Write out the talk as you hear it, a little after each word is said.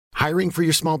Hiring for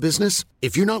your small business?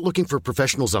 If you're not looking for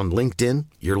professionals on LinkedIn,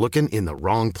 you're looking in the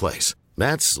wrong place.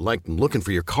 That's like looking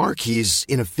for your car keys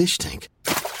in a fish tank.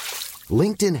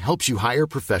 LinkedIn helps you hire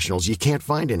professionals you can't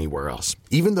find anywhere else,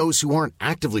 even those who aren't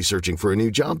actively searching for a new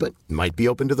job but might be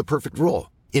open to the perfect role.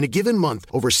 In a given month,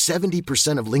 over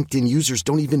 70% of LinkedIn users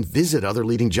don't even visit other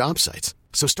leading job sites.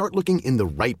 So start looking in the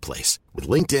right place. With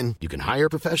LinkedIn, you can hire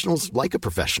professionals like a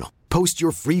professional. Post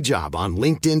your free job on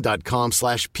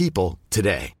linkedin.com/people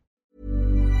today.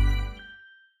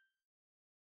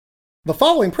 The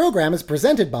following program is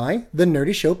presented by the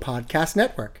Nerdy Show Podcast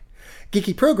Network.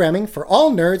 Geeky programming for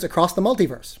all nerds across the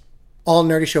multiverse. All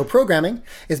Nerdy Show programming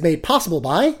is made possible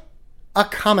by A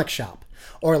Comic Shop,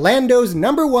 Orlando's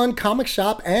 #1 comic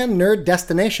shop and nerd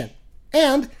destination,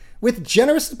 and with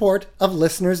generous support of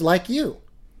listeners like you.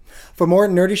 For more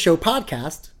Nerdy Show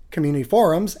podcasts, community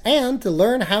forums, and to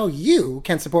learn how you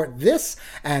can support this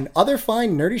and other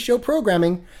fine Nerdy Show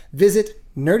programming, visit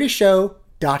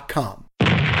nerdyshow.com.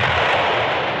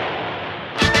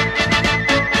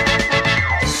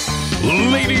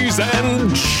 Ladies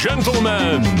and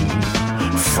gentlemen,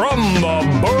 from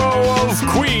the borough of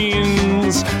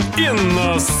Queens, in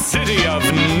the city of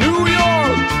New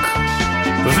York,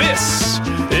 this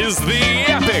is the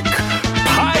Epic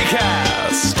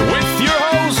Podcast with your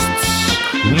hosts,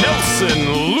 Nelson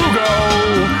Lugo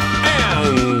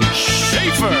and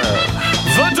Schaefer,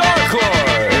 the Dark Lord.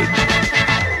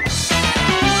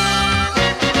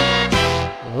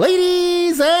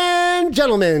 Ladies and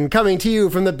gentlemen, coming to you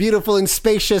from the beautiful and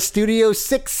spacious Studio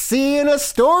 6C in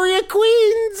Astoria,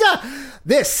 Queens,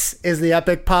 this is the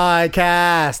Epic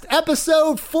Podcast,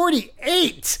 episode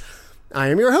 48. I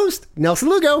am your host, Nelson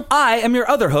Lugo. I am your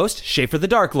other host, Schaefer the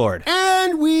Dark Lord.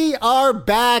 And we are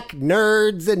back,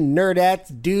 nerds and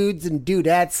nerdettes, dudes and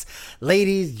dudettes,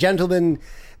 ladies, gentlemen,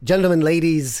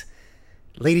 ladies,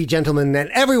 lady, gentlemen, and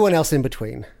everyone else in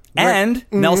between. And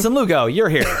Nelson Lugo, you're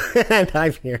here. And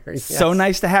I'm here. Yes. So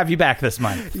nice to have you back this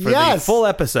month for the full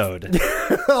episode.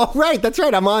 Oh, right. That's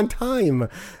right. I'm on time.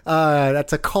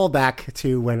 That's a callback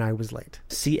to when I was late.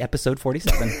 See episode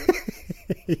 47.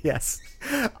 Yes.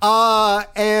 Yeah,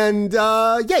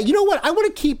 you know what? I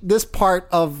want to keep this part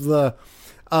of the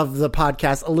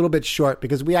podcast a little bit short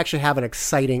because we actually have an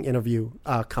exciting interview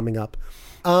coming up.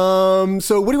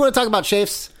 So what do you want to talk about,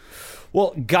 Shafes?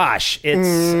 Well, gosh,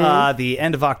 it's the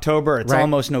end of October. It's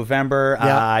almost November.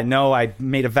 Yeah. I know I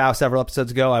made a vow several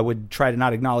episodes ago I would try to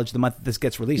not acknowledge the month that this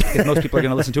gets released because most people are going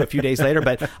to listen to it a few days later,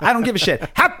 but I don't give a shit.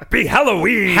 Happy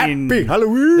Halloween! Happy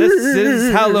Halloween! This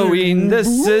is Halloween. This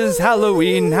is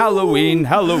Halloween. Halloween.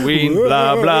 Halloween.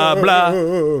 Blah, blah,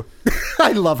 blah.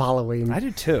 I love Halloween. I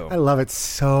do too. I love it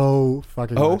so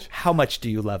fucking much. Oh, how much do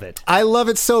you love it? I love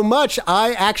it so much.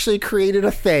 I actually created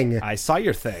a thing. I saw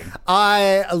your thing.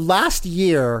 Last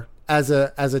year, as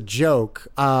a joke,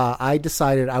 I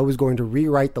decided I was going to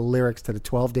rewrite the lyrics to the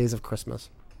 12 Days of Christmas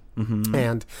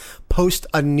and post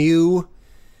a new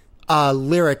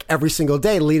lyric every single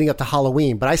day leading up to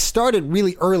Halloween. But I started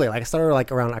really early. I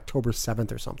started around October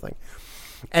 7th or something.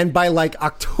 And by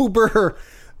October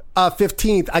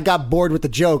 15th, I got bored with the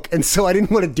joke, and so I didn't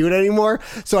want to do it anymore.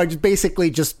 So I just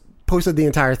basically posted the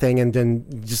entire thing and then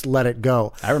just let it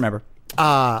go. I remember.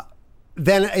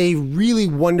 Then a really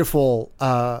wonderful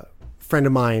friend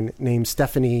of mine named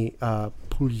Stephanie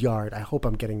Pouliard. I hope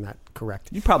I'm getting that correct.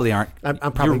 You probably aren't. I'm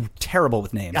probably You're terrible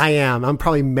with names. I am. I'm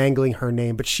probably mangling her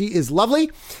name, but she is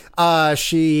lovely.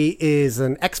 She is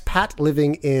an expat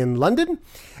living in London.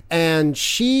 And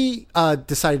she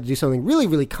decided to do something really,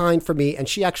 really kind for me. And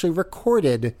she actually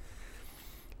recorded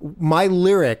my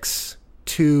lyrics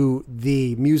to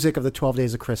the music of the 12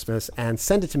 Days of Christmas and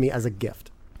sent it to me as a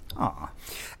gift. Aw.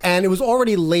 And it was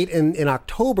already late in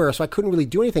October, so I couldn't really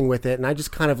do anything with it. And I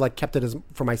just kind of kept it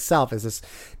for myself as this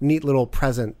neat little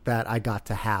present that I got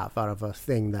to have out of a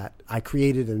thing that I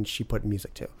created and she put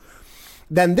music to.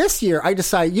 Then this year, I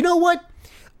decided, you know what?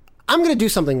 I'm going to do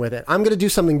something with it. I'm going to do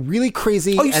something really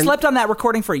crazy. Oh, you slept on that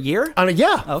recording for a year?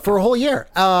 For a whole year.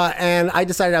 And I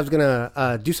decided I was going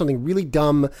to do something really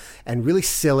dumb and really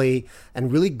silly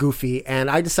and really goofy. And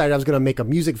I decided I was going to make a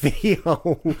music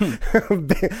video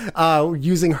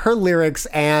using her lyrics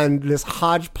and this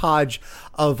hodgepodge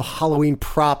of Halloween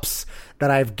props that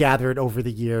I've gathered over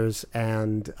the years.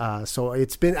 And so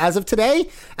it's been, as of today,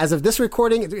 as of this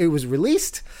recording, it was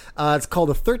released. It's called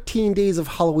The 13 Days of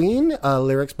Halloween.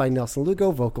 Lyrics by Nelson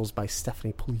Lugo, vocals by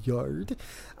Stephanie Pouliard.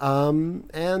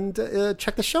 And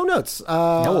check the show notes.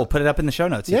 We'll put it up in the show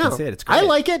notes. You can see it. It's great. I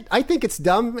like it. I think it's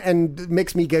dumb and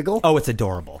makes me giggle. Oh, it's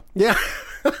adorable. Yeah.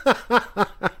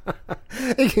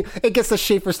 It gets the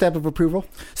Schaefer stamp of approval.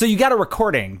 So you got a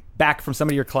recording back from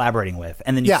somebody you're collaborating with,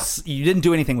 and then you, Yeah. you didn't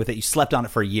do anything with it. You slept on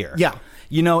it for a year. Yeah.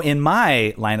 You know, in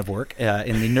my line of work,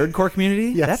 in the nerdcore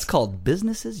community, Yes. that's called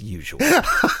business as usual.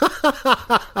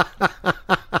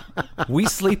 We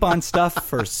sleep on stuff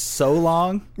for so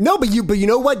long. No, but you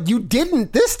know what? You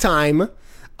didn't this time,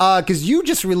 because you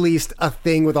just released a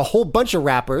thing with a whole bunch of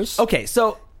rappers, Okay,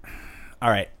 so, all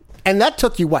right. and that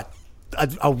took you what?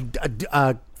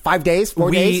 5 days,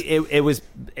 4 days? It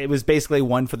was basically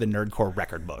one for the nerdcore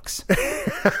record books.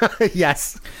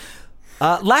 Yes.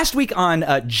 Last week on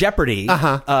Jeopardy,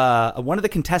 Uh-huh. one of the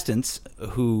contestants,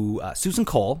 who Susan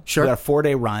Cole, Sure. who had a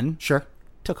 4-day run, Sure.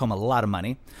 took home a lot of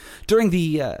money. During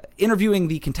the interviewing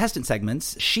the contestant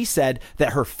segments, she said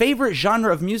that her favorite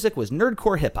genre of music was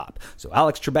nerdcore hip hop. So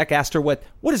Alex Trebek asked her, "What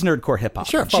is nerdcore hip hop?"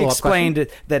 Sure, She follow-up explained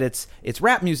that it's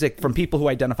rap music from people who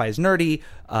identify as nerdy,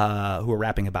 who are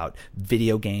rapping about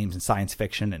video games and science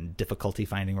fiction and difficulty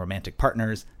finding romantic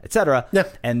partners, etc. Yeah.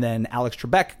 And then Alex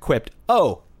Trebek quipped,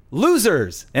 "Oh,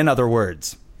 losers," in other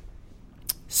words.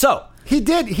 So He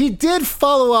did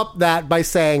follow up that by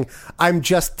saying, "I'm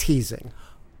just teasing."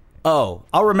 Oh,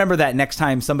 I'll remember that next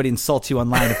time somebody insults you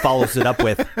online and follows it up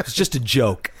with, "It's just a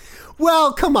joke."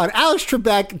 Well, come on. Alex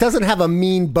Trebek doesn't have a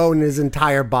mean bone in his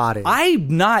entire body.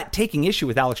 I'm not taking issue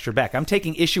with Alex Trebek. I'm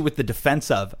taking issue with the defense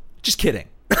of, just kidding.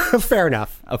 Fair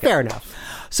enough. Okay. Fair enough.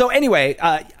 So anyway,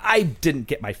 I didn't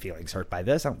get my feelings hurt by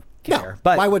this. I don't care. No,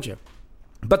 But why would you?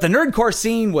 But the nerdcore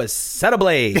scene was set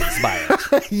ablaze by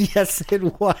it. Yes, it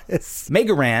was.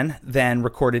 Mega Ran then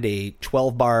recorded a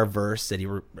 12-bar verse that he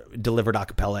delivered a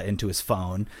cappella into his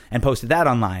phone and posted that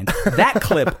online. That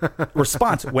clip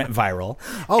response went viral.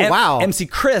 Oh, wow. MC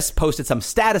Chris posted some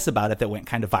status about it that went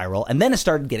kind of viral, and then it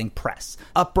started getting press.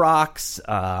 Uprocks,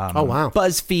 Oh, wow.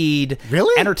 BuzzFeed,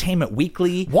 Really? Entertainment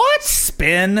Weekly, What?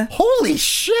 Spin, Holy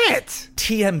shit.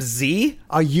 TMZ.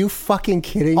 Are you fucking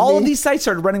kidding me? All of these sites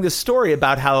started running this story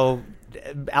about how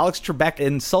Alex Trebek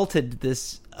insulted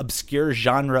this obscure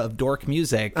genre of dork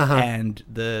music, and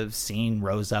the scene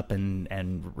rose up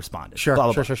and responded. Sure,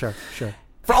 Blah, blah, blah. sure.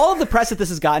 For all of the press that this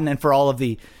has gotten, and for all of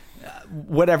the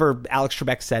whatever Alex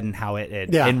Trebek said and how it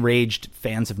Yeah. enraged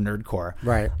fans of nerdcore,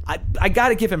 Right. I got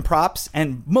to give him props,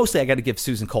 and mostly I got to give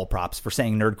Susan Cole props for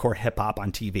saying nerdcore hip hop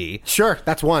on TV, Sure,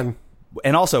 that's one.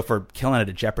 and also for killing it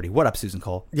at Jeopardy. What up, Susan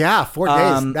Cole? Yeah, 4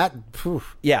 days. That, phew.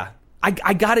 Yeah.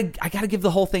 I gotta give the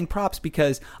whole thing props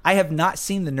because I have not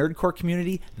seen the nerdcore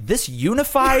community this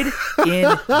unified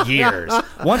in years.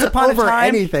 Once upon Over a time,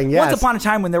 anything, yes. Once upon a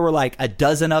time when there were like a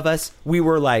dozen of us, we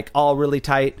were like all really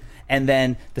tight, and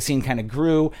then the scene kind of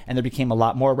grew, and there became a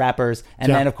lot more rappers, and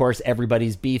Yeah. then of course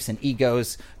everybody's beefs and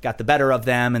egos got the better of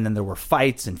them, and then there were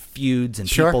fights and feuds, and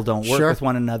Sure, people don't work sure. with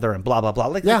one another, and blah blah blah,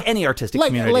 like any artistic Like,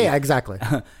 community. Yeah, exactly.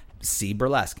 See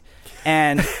burlesque.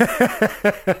 And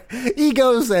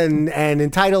Egos and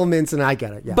entitlements, and I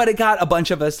get it. Yeah. but it got a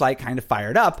bunch of us like kind of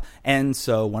fired up, and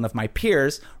so one of my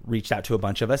peers reached out to a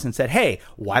bunch of us and said, "Hey,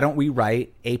 why don't we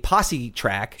write a posse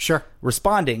track, Sure.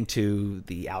 responding to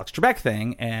the Alex Trebek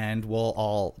thing, and we'll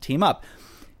all team up."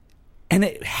 And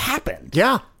it happened.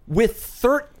 Yeah. With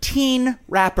 13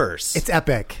 rappers. It's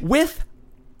epic. With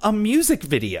a music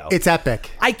video. It's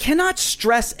epic. I cannot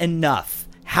stress enough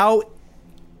how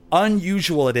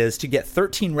unusual it is to get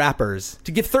 13 rappers,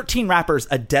 to give 13 rappers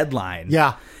a deadline.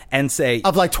 Yeah. And say,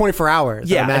 Of like 24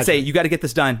 hours. I yeah, and imagine. say, you got to get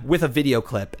this done with a video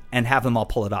clip and have them all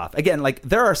pull it off. Again, like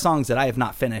there are songs that I have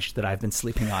not finished that I've been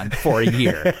sleeping on for a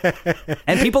year.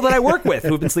 And people that I work with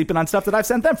who've been sleeping on stuff that I've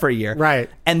sent them for a year. Right.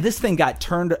 And this thing got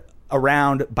turned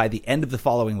around by the end of the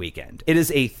following weekend. It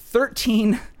is a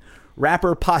 13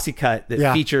 rapper posse cut that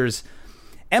Yeah. features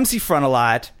MC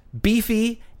Frontalot,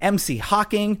 Beefy, MC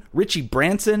Hawking, Richie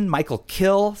Branson, Michael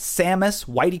Kill, Samus,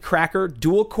 Whitey Cracker,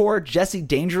 Dual Core, Jesse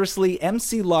Dangerously,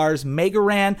 MC Lars, Mega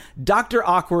Ran, Dr.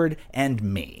 Awkward, and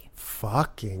me.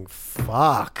 Fucking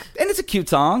fuck. And it's a cute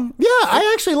song. Yeah,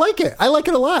 I actually like it. I like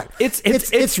it a lot.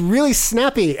 It's really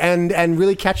snappy and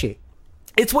really catchy.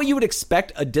 It's what you would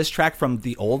expect a diss track from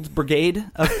the old brigade,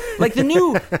 like the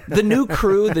new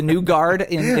crew, the new guard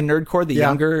in nerdcore, the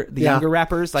Yeah. younger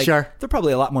rappers. Like Sure. they're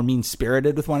probably a lot more mean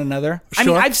spirited with one another. I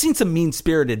Sure. mean, I've seen some mean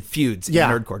spirited feuds Yeah.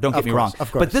 in nerdcore. Don't get Of me course, wrong,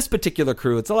 of course. but this particular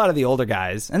crew, it's a lot of the older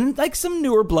guys and like some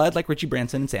newer blood, like Richie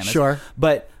Branson and Samus. Sure.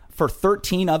 But for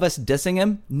 13 of us dissing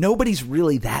him, nobody's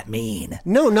really that mean.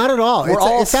 No, not at all. We're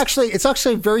all- It's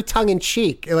actually very tongue in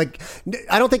cheek. Like,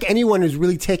 I don't think anyone is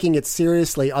really taking it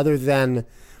seriously, other than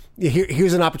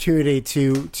here's an opportunity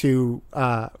to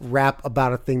rap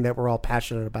about a thing that we're all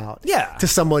passionate about. Yeah. To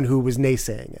someone who was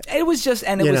naysaying it. It was just,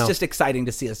 and it You was know. just exciting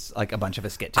to see us, like a bunch of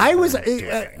us get. I was. together and do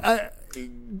a thing.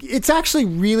 it's actually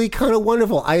really kind of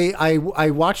wonderful. I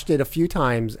watched it a few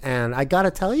times, and I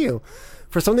gotta tell you,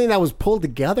 for something that was pulled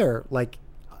together like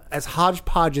as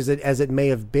hodgepodge as it may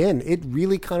have been, it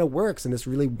really kind of works in this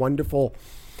really wonderful,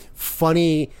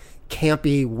 funny,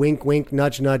 campy, wink wink,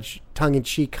 nudge nudge, tongue in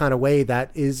cheek kind of way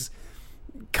that is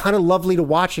kind of lovely to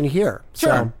watch and hear. Sure.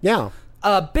 So yeah.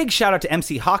 Big shout out to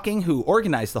MC Hawking, who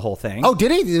organized the whole thing. Oh,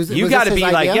 did he? You got to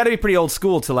be pretty old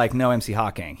school to like know MC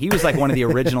Hawking. He was like one of the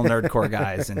original nerdcore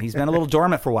guys, and he's been a little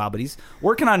dormant for a while, but he's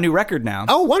working on a new record now.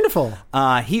 Oh, wonderful!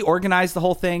 He organized the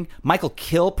whole thing. Michael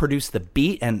Kill produced the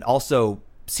beat and also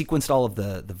sequenced all of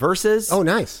the verses. Oh,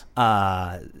 nice.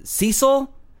 Cecil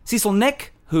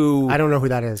Nick, who I don't know who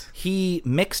that is. He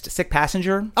mixed Sick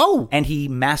Passenger. Oh, and he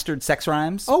mastered Sex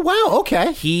Rhymes. Oh, wow.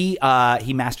 Okay. He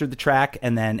mastered the track,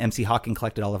 and then MC Hawking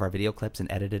collected all of our video clips and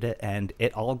edited it, and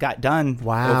it all got done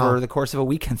over the course of a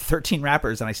weekend. 13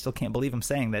 rappers, and I still can't believe I'm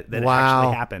saying that it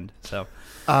actually happened. So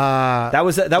that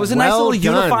was a nice little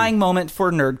unifying moment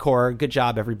for Nerdcore. Good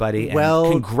job, everybody.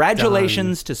 And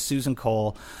congratulations to Susan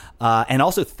Cole. And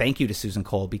also thank you to Susan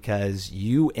Cole, because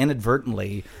you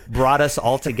inadvertently brought us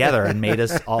all together and made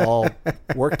us all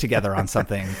work together on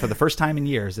something for the first time in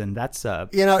years, and that's a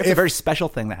very special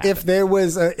thing that happened.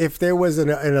 If there was an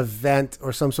event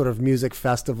or some sort of music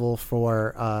festival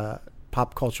for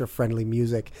pop culture friendly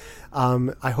music,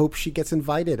 I hope she gets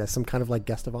invited as some kind of like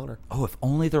guest of honor. Oh, if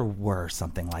only there were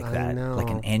something like that,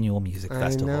 like an annual music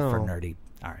festival for nerdy.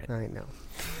 All right, I know.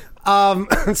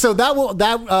 So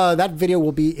that video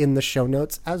will be in the show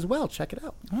notes as well. Check it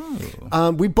out.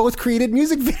 Oh. We both created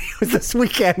music videos this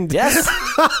weekend. Yes,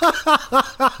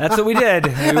 that's what we did.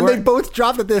 And they both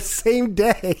dropped at the same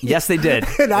day. Yes, they did.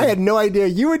 And I had no idea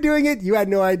you were doing it. You had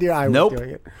no idea I was doing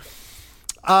it.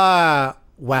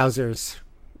 Wowzers.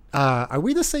 Are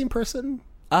we the same person?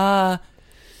 No.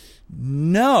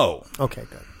 Okay,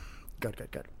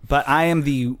 good. But I am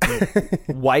the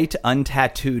white,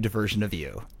 untattooed version of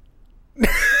you.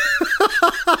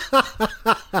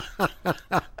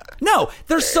 No,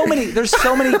 there's so many.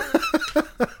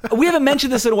 We haven't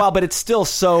mentioned this in a while, but it's still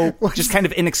so just kind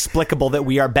of inexplicable that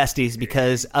we are besties,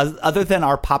 because other than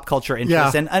our pop culture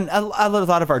interests and a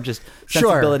lot of our just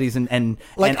sensibilities and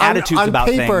like attitudes on about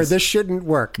paper, things. this shouldn't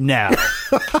work. No,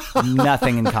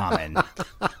 nothing in common.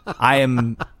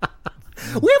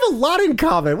 We have a lot in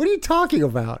common. What are you talking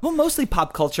about? Well, mostly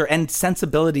pop culture and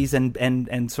sensibilities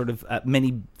and sort of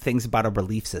many things about our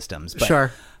belief systems. But,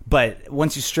 sure. But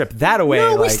once you strip that away, we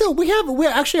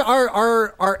actually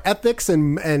our ethics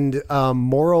and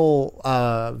moral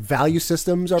value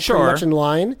systems are pretty much in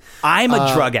line. I'm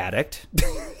a drug addict.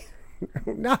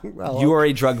 You are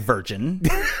a drug virgin.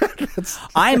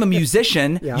 I'm a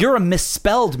musician. Yeah. You're a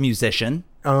misspelled musician.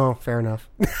 Oh, fair enough.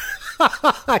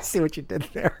 I see what you did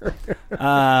there.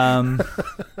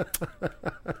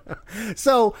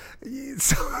 So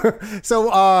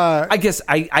I guess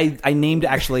I named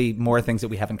actually more things that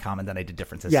we have in common than I did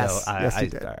differences. Yes, so yes, you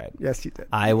did. All right. Yes, you did.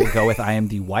 I will go with I am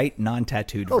the white,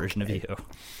 non-tattooed version of you.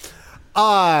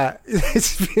 But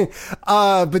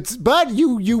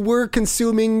you were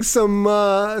consuming some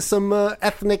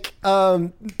ethnic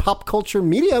pop culture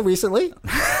media recently.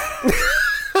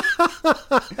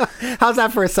 How's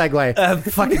that for a segue?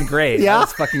 Fucking great. Yeah?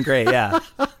 That's fucking great, yeah.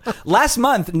 Last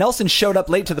month, Nelson showed up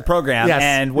late to the program,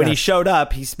 and when he showed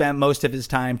up, he spent most of his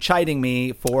time chiding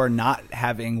me for not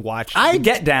having watched The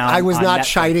Get Down. I was not Netflix.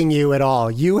 chiding you at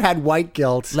all. You had white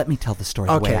guilt. Let me tell the story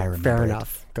the way I remember fair it.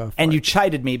 enough. Go for and it. you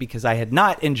chided me because I had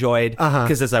not enjoyed,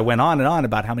 because as I went on and on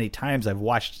about how many times I've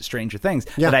watched Stranger Things,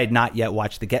 that I had not yet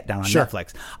watched The Get Down on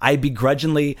Netflix. I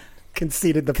begrudgingly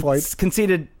conceded the points.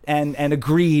 Conceded and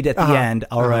agreed at the end.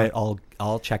 All right,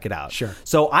 I'll check it out. Sure.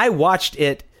 So I watched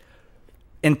it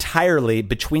entirely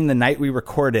between the night we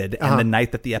recorded and the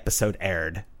night that the episode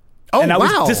aired. Oh, and I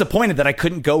was disappointed that I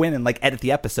couldn't go in and like edit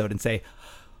the episode and say,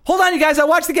 "Hold on, you guys, I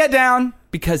watched The Get Down,"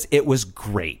 because it was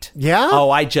great. Yeah.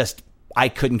 Oh, I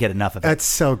couldn't get enough of it. That's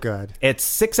so good. It's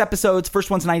 6 episodes. First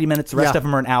one's 90 minutes. The rest of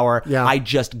them are an hour. Yeah. I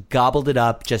just gobbled it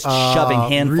up, just shoving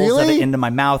handfuls of it into my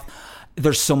mouth.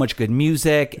 There's so much good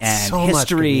music and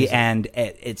history, and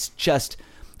it's just,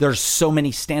 there's so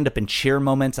many stand-up and cheer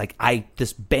moments. Like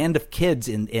this band of kids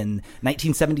in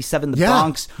 1977, the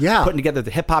Bronx, putting together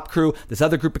the hip-hop crew, this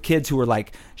other group of kids who were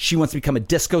like, she wants to become a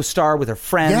disco star with her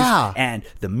friends, and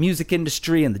the music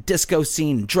industry and the disco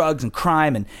scene, and drugs and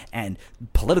crime and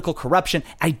political corruption.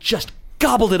 I just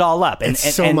gobbled it all up. And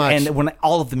It's so much. And when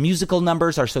all of the musical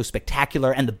numbers are so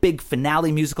spectacular and the big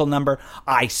finale musical number,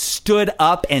 I stood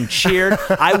up and cheered.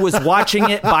 I was watching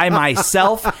it by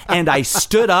myself and I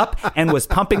stood up and was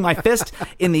pumping my fist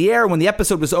in the air. When the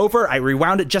episode was over, I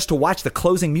rewound it just to watch the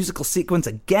closing musical sequence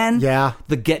again. Yeah.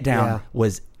 The Get Down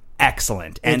was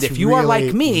excellent. And It's if you are like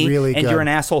really, me really and good. you're an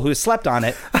asshole who slept on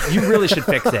it, you really should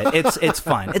fix it. It's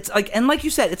fun. It's like, and like you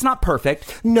said, it's not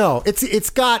perfect. No, it's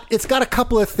got a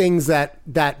couple of things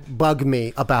that bug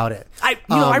me about it.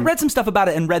 I read some stuff about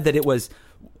it and read that it was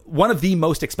one of the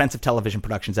most expensive television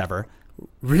productions ever.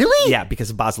 Really? Yeah,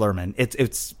 because of Baz Luhrmann.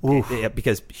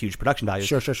 Because huge production values.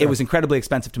 Sure. It was incredibly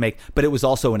expensive to make, but it was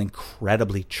also an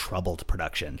incredibly troubled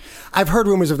production. I've heard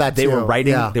rumors of that They too. were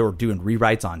writing, Yeah. they were doing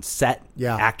rewrites on set.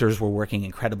 Yeah. Actors were working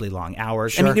incredibly long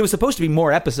hours. Sure. I mean, it was supposed to be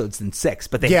more episodes than 6,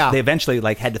 but they eventually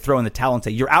like had to throw in the towel and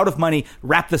say, "You're out of money.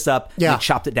 Wrap this up." Yeah. And they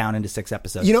chopped it down into 6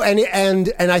 episodes. You know, and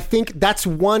I think that's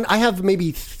one. I have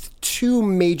maybe 2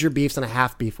 major beefs and a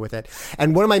half beef with it,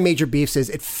 and one of my major beefs is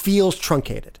it feels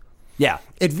truncated. Yeah.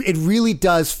 It really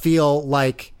does feel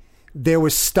like there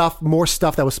was more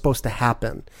stuff that was supposed to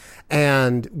happen,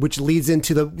 and which leads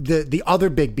into the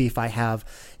other big beef I have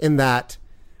in that,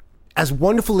 as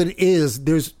wonderful it is,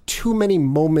 there's too many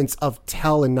moments of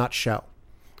tell and not show,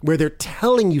 where they're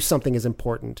telling you something is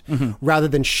important rather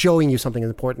than showing you something is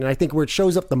important. And I think where it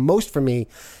shows up the most for me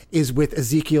is with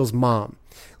Ezekiel's mom.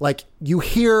 Like you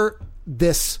hear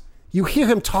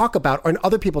him talk about, and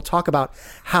other people talk about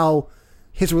how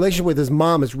his relationship with his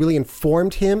mom has really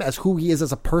informed him as who he is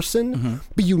as a person,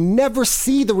 but you never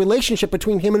see the relationship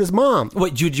between him and his mom.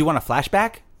 Wait, do you want a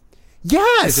flashback?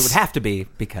 Yes. Because it would have to be,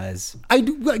 because...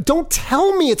 Don't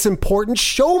tell me it's important.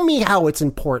 Show me how it's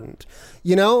important.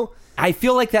 You know? I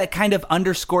feel like that kind of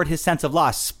underscored his sense of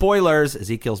loss. Spoilers,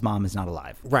 Ezekiel's mom is not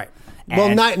alive. Right.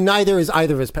 And- Well, neither is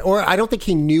either of his parents. Or I don't think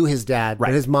he knew his dad, but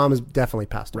Right. his mom has definitely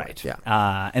passed away. Right.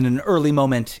 Yeah. In an early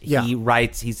moment, Yeah. he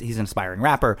writes, he's an aspiring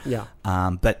rapper. Yeah.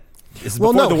 But this is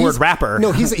before the word he's- rapper.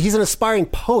 No, he's an aspiring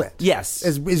poet. Yes.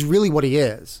 Is really what he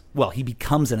is. Well, he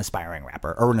becomes an aspiring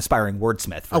rapper or an aspiring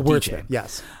wordsmith for A DJ. wordsmith,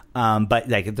 yes. But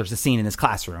like, there's a scene in his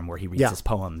classroom where he reads Yeah. this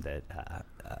poem that,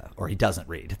 or he doesn't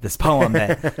read this poem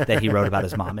that he wrote about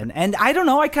his mom. And I don't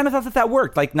know, I kind of thought that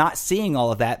worked. Like, not seeing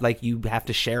all of that, like, you have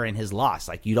to share in his loss.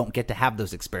 Like, you don't get to have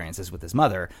those experiences with his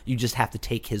mother. You just have to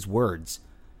take his words,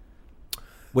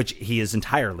 which he is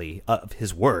entirely of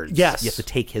his words. Yes. You have to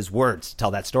take his words to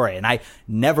tell that story. And I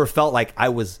never felt like I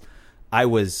was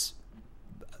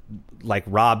like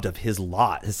robbed of his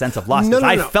sense of loss. No.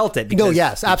 I felt it. Because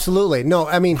yes, absolutely. No,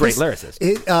 I mean, Great lyricist.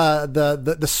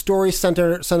 The story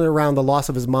centered around the loss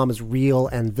of his mom is real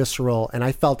and visceral, and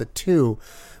I felt it too.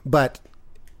 But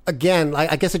again,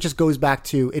 I guess it just goes back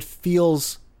to, it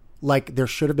feels like there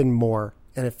should have been more,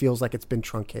 and it feels like it's been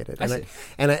truncated.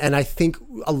 And I think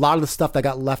a lot of the stuff that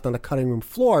got left on the cutting room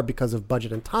floor because of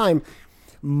budget and time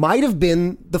might have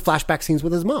been the flashback scenes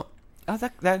with his mom. Oh,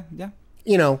 yeah.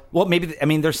 You know, Well, maybe, I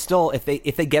mean, there's still, if they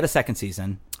get a second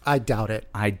season, I doubt it.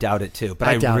 I doubt it too, but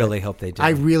I doubt really it. hope they do. I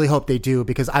really hope they do,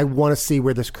 because I want to see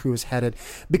where this crew is headed.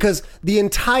 Because the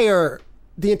entire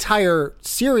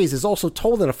series is also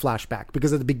told in a flashback,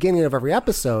 because at the beginning of every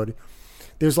episode,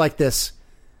 there's like this,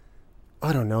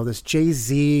 I don't know, this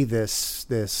Jay-Z,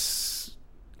 this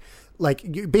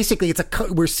like, basically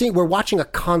we're watching a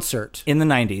concert in the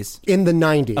 90s in the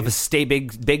 90s of a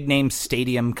big name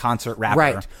stadium concert rapper.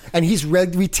 right, and he's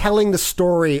retelling the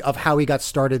story of how he got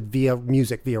started via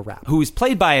music, via rap. Who's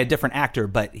played by a different actor,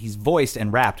 but he's voiced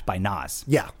and rapped by Nas.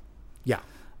 Yeah.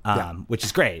 Which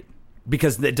is great.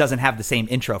 Because it doesn't have the same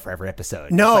intro for every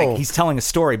episode. No. It's like he's telling a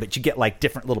story, but you get like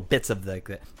different little bits of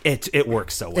it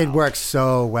works so well. It works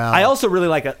so well. I also really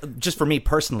like, just for me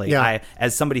personally, Yeah.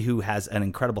 as somebody who has an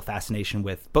incredible fascination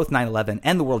with both 9/11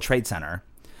 and the World Trade Center.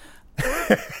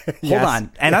 Hold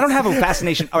on. And I don't have a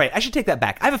fascination. All right, I should take that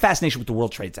back. I have a fascination with the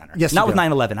World Trade Center. Yes, not you with do.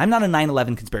 9/11. I'm not a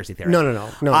 9/11 conspiracy theorist. No,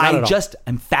 not I at all. just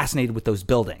am fascinated with those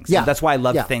buildings. Yeah. That's why I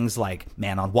love Yeah. things like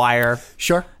Man on Wire.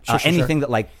 Sure. Anything that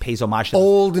like pays homage to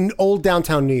old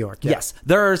downtown New York. Yeah. Yes,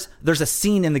 there's a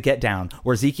scene in the Get Down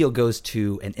where Ezekiel goes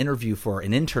to an interview for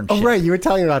an internship. Oh, right. You were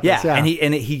telling me about this. Yeah.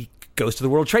 and he goes to the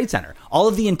World Trade Center. All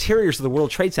of the interiors of the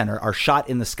World Trade Center are shot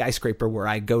in the skyscraper where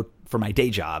I go for my day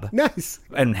job. Nice.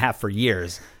 And have for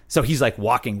years. So he's like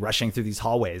rushing through these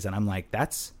hallways, and I'm like,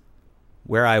 that's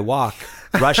where I walk,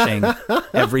 rushing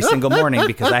every single morning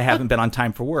because I haven't been on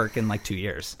time for work in like 2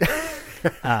 years.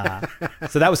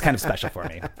 So that was kind of special for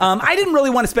me. I didn't really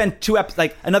want to spend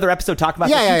another episode talking about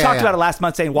this. You talked about it last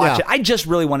month saying watch it. I just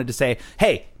really wanted to say,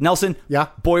 hey, Nelson,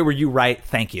 boy, were you right.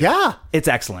 Thank you. Yeah. It's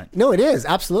excellent. No, it is.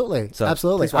 Absolutely. So,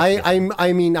 absolutely.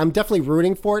 I'm definitely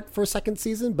rooting for it for a second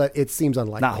season, but it seems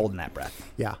unlikely. Not holding that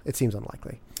breath. Yeah, it seems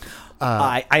unlikely.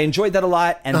 I enjoyed that a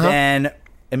lot. And then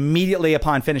immediately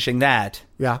upon finishing that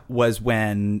was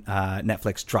when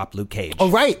Netflix dropped Luke Cage. Oh,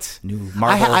 right. New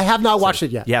Marvel. I have not watched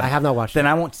it yet. Yeah. I have not watched it. Then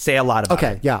I won't say a lot about it.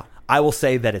 Okay, yeah. I will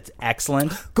say that it's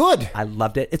excellent. Good. I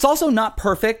loved it. It's also not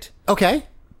perfect. Okay.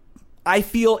 I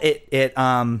feel it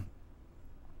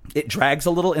drags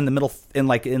a little in the middle, in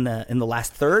the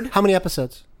last third. How many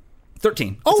episodes?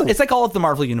 13. Oh. It's like all of the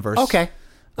Marvel Universe. Okay.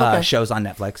 Shows on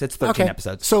Netflix. It's 13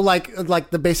 episodes. So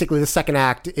basically the second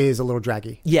act is a little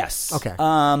draggy. Yes. Okay.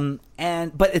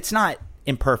 But it's not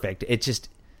imperfect. It's just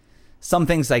some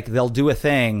things, like they'll do a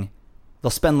thing, they'll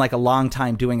spend like a long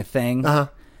time doing a thing,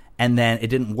 and then it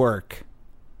didn't work.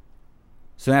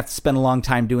 So they have to spend a long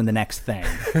time doing the next thing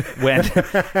when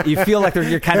you feel like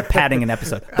you're kind of padding an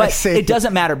episode. But it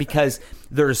doesn't matter because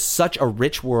there's such a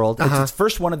rich world. It's the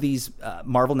first one of these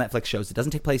Marvel Netflix shows. It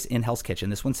doesn't take place in Hell's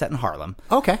Kitchen. This one's set in Harlem.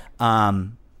 Okay.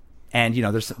 And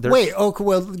there's wait. Oh,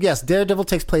 well, yes. Daredevil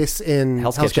takes place in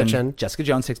Hell's Kitchen. Jessica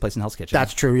Jones takes place in Hell's Kitchen.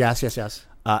 That's true. Yes.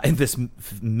 In this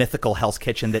mythical Hell's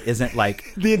Kitchen that isn't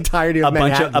like the entirety of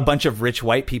a bunch of rich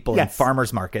white people in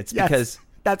farmers markets because.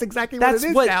 That's exactly what it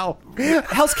is now.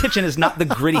 Hell's Kitchen is not the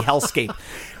gritty hellscape.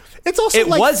 It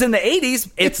was in the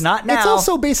 80s. It's not now. It's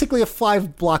also basically a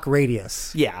 5-block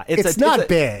radius. Yeah. It's not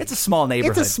big. It's a small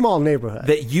neighborhood. It's a small neighborhood.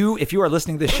 That if you are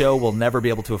listening to this show, will never be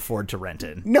able to afford to rent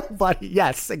in. Nobody.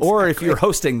 Yes. Exactly. Or if you're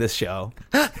hosting this show,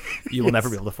 you will never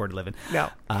be able to afford to live in.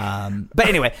 No. But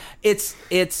anyway, it's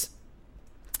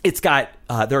got,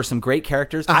 there are some great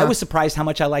characters. I was surprised how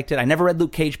much I liked it. I never read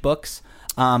Luke Cage books.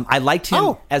 I liked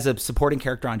him as a supporting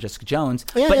character on Jessica Jones,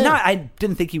 I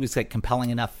didn't think he was like compelling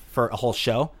enough for a whole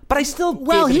show. But I still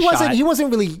he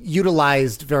wasn't really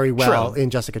utilized very well in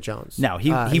Jessica Jones. No,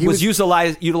 he was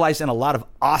utilized in a lot of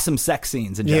awesome sex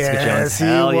scenes in Jessica Jones.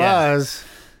 Hell, he was.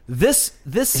 This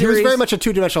series, he was very much a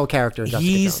 2-dimensional character in Jessica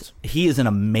Jones. He is an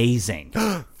amazing,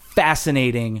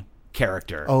 fascinating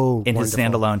character in his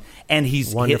standalone, and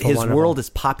his world is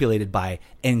populated by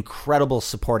incredible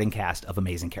supporting cast of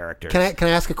amazing characters. Can I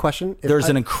ask a question? There's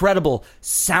an incredible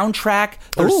soundtrack.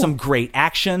 There's some great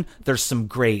action. There's some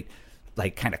great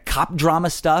like kind of cop drama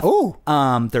stuff.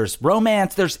 There's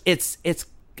romance. There's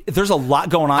a lot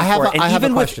going on for it. And I have a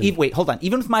question.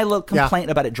 Even with my little complaint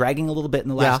about it dragging a little bit in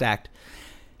the last act,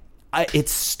 I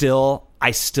still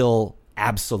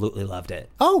absolutely loved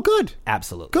it. Oh, good.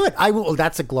 Absolutely. Good. I was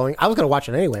going to watch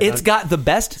it anyway. It's got the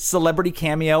best celebrity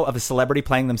cameo of a celebrity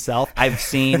playing themselves I've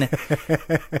seen.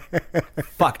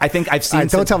 I think I've seen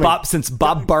since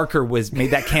Bob Barker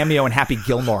made that cameo in Happy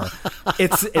Gilmore.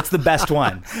 It's the best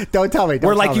one. Don't tell me.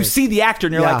 You see the actor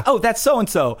and you're like, oh, that's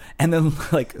so-and-so. And then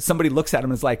like somebody looks at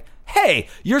him and is like, hey,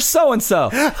 you're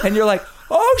so-and-so. And you're like,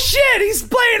 oh shit, he's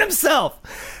playing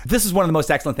himself. This is one of the most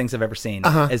excellent things I've ever seen.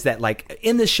 Is that like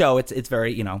in this show, it's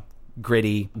very,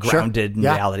 gritty, grounded in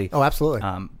reality. Oh, absolutely.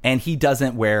 And he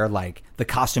doesn't wear like the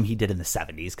costume he did in the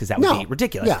 70s because that would be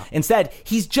ridiculous. Yeah. Instead,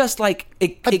 he's just like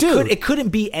it couldn't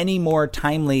be any more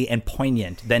timely and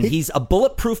poignant than he's a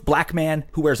bulletproof black man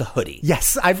who wears a hoodie.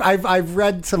 Yes, I've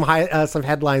read some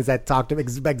headlines that talked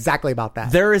exactly about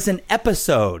that. There is an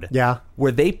episode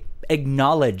where they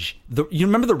acknowledge you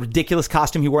remember the ridiculous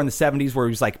costume he wore in the 70s where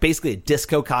he was like basically a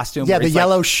disco costume? Yeah, the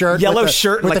yellow shirt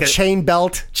with like a chain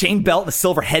belt. Chain belt, the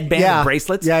silver headband and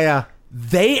bracelets. Yeah.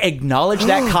 They acknowledge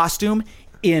that costume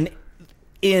in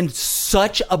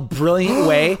such a brilliant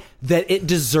way that it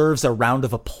deserves a round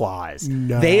of applause.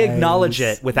 Nice. They acknowledge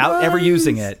it without ever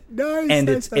using it. And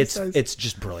it's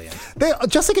just brilliant.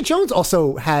 Jessica Jones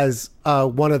also has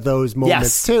one of those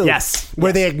moments too. Yes.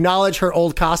 Where they acknowledge her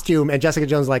old costume and Jessica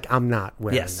Jones is like, I'm not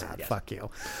wearing that. Yes. Fuck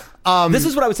you. This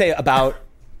is what I would say about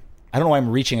I don't know why I'm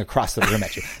reaching across the room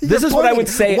at you. This is what I would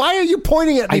say. Why are you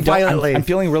pointing at me violently? I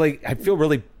feel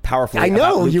really powerful. I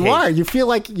know you are. You feel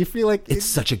like it's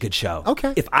such a good show.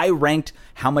 Okay. If I ranked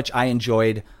how much I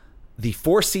enjoyed the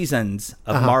 4 seasons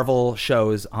of Marvel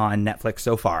shows on Netflix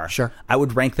so far, sure, I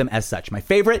would rank them as such. My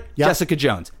favorite, Jessica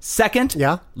Jones. Second,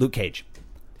 Luke Cage.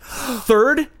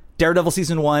 Third, Daredevil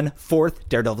season 1. Fourth,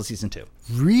 Daredevil season 2.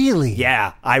 Really?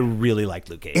 Yeah, I really liked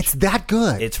Luke Cage. It's that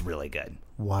good. It's really good.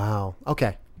 Wow.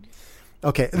 Okay.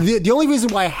 The only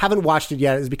reason why I haven't watched it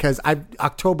yet is because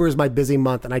October is my busy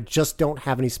month and I just don't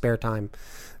have any spare time.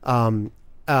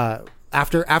 After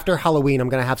Halloween, I'm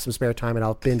going to have some spare time and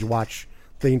I'll binge watch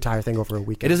the entire thing over a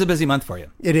weekend. It is a busy month for you.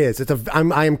 It is.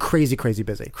 I am crazy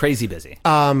busy. Crazy busy.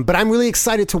 But I'm really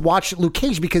excited to watch Luke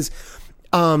Cage because,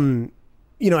 and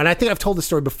I think I've told this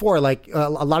story before. Like a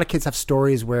lot of kids have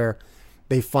stories where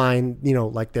they find,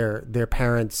 like their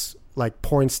parents' like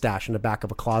porn stash in the back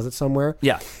of a closet somewhere.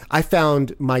 Yeah. I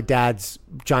found my dad's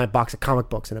giant box of comic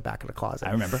books in the back of the closet.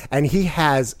 I remember. And he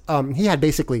had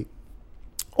basically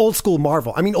old school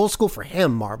Marvel. I mean, old school for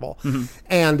him, Marvel. Mm-hmm.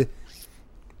 And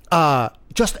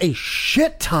just a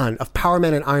shit ton of Power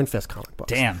Man and Iron Fist comic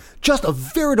books. Damn. Just a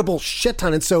veritable shit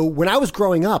ton. And so when I was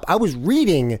growing up, I was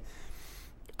reading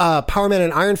Power Man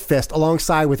and Iron Fist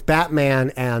alongside with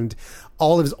Batman and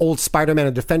all of his old Spider-Man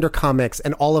and Defender comics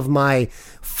and all of my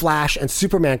Flash and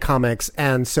Superman comics.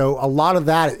 And so a lot of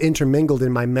that intermingled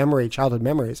in my childhood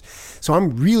memories. So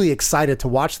I'm really excited to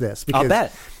watch this because, I'll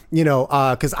bet.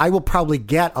 Because I will probably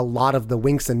get a lot of the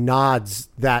winks and nods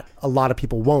that a lot of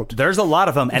people won't. There's a lot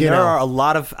of them. And are a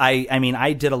lot of,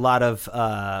 I did a lot of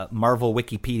Marvel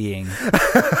Wikipediaing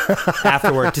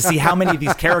afterward to see how many of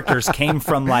these characters came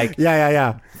from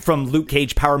from Luke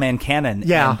Cage Power Man canon.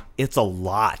 Yeah. And it's a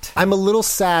lot. I'm a little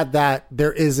sad that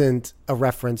there isn't a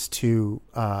reference to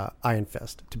Iron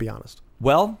Fist, to be honest.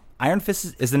 Well, Iron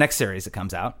Fist is the next series that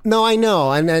comes out. No, I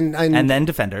know, and then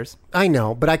Defenders. I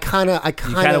know, but I kind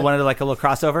of wanted like a little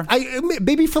crossover.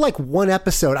 Maybe for like one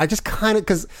episode. I just kind of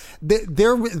because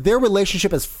their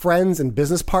relationship as friends and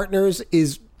business partners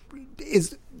is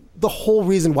the whole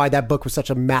reason why that book was such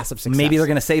a massive success. Maybe they're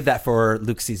going to save that for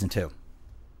Luke season 2.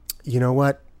 You know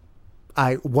what?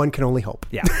 One can only hope.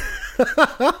 Yeah.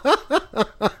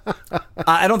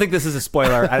 I don't think this is a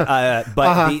spoiler,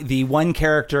 but the one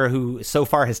character who so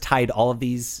far has tied all of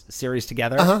these series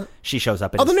together, she shows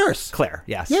up. The nurse, Claire.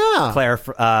 Yes, yeah, Claire.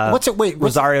 What's it? Wait,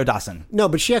 Rosario Dawson. No,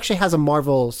 but she actually has a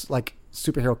Marvel's like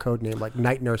superhero code name, like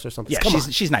Night Nurse or something. Yeah,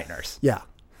 she's Night Nurse. Yeah.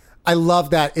 I love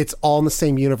that it's all in the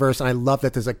same universe, and I love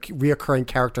that there's a reoccurring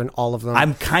character in all of them.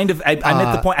 I'm at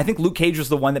the point. I think Luke Cage was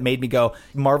the one that made me go,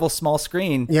 Marvel small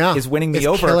screen is winning me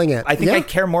over. Killing it. I think I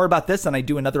care more about this than I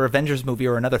do another Avengers movie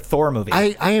or another Thor movie.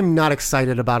 I am not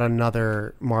excited about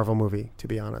another Marvel movie, to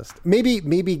be honest. Maybe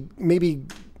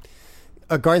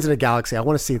Guardians of the Galaxy. I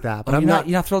want to see that, but you're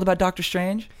not thrilled about Doctor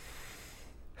Strange?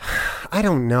 I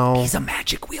don't know. He's a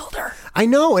magic wielder. I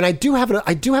know, and I do have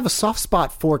a soft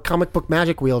spot for comic book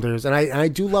magic wielders, and I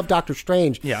do love Doctor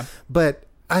Strange. Yeah, but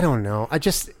I don't know.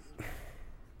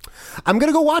 I'm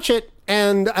gonna go watch it,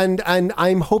 and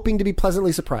I'm hoping to be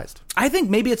pleasantly surprised. I think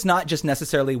maybe it's not just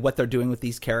necessarily what they're doing with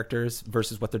these characters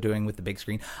versus what they're doing with the big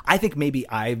screen. I think maybe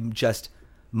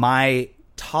my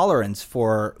tolerance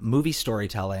for movie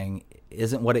storytelling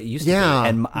isn't what it used to be.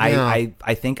 And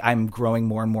I think I'm growing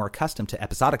more and more accustomed to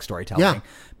episodic storytelling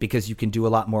because you can do a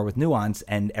lot more with nuance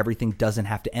and everything doesn't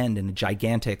have to end in a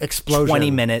gigantic explosion,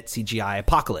 20-minute CGI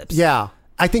apocalypse. Yeah.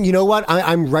 I think, you know what?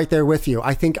 I'm right there with you.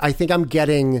 I think I'm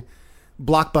getting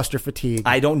blockbuster fatigue.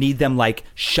 I don't need them like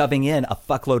shoving in a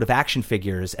fuckload of action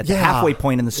figures at the halfway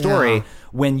point in the story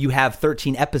when you have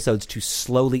 13 episodes to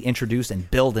slowly introduce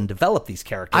and build and develop these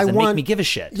characters make me give a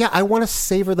shit. Yeah, I want to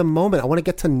savor the moment. I want to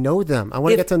get to know them. I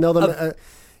want to get to know them.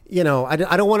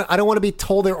 I don't want to be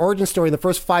told their origin story in the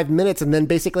first 5 minutes and then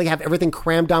basically have everything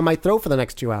crammed down my throat for the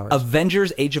next 2 hours.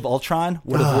 Avengers: Age of Ultron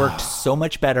would have worked so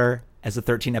much better as a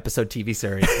 13-episode TV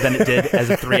series than it did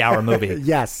as a 3-hour movie.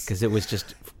 Yes, because it was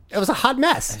just. It was a hot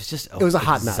mess. It was a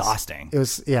hot mess. Exhausting. It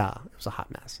was a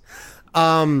hot mess.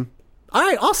 All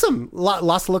right, awesome.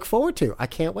 Lots to look forward to. I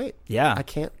can't wait. Yeah. I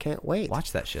can't wait.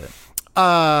 Watch that shit.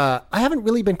 I haven't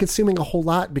really been consuming a whole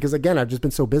lot because again, I've just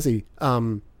been so busy.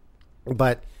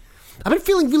 But I've been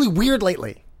feeling really weird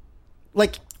lately.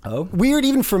 Like weird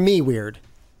even for me, weird.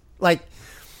 Like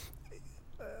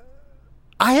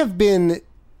I have been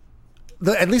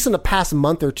at least in the past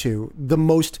month or two, the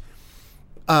most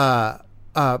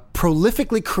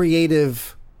prolifically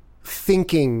creative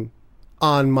thinking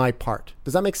on my part.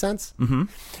 Does that make sense? Mm-hmm.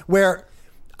 Where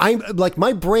I'm like,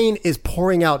 my brain is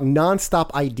pouring out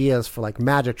nonstop ideas for like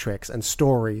magic tricks and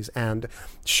stories and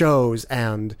shows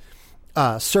and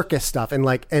circus stuff, and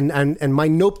like and my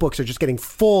notebooks are just getting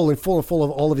full of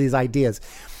all of these ideas,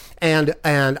 and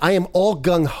I am all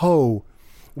gung ho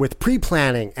with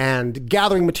pre-planning and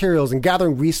gathering materials and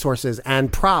gathering resources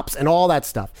and props and all that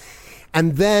stuff,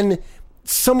 and then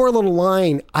somewhere along the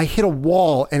line, I hit a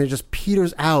wall and it just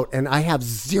peters out and I have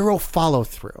zero follow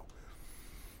through.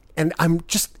 And I'm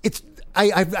just,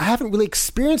 I haven't really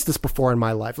experienced this before in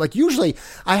my life. Like usually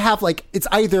I have like, it's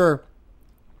either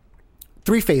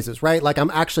 3 phases, right? Like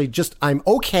I'm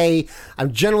okay.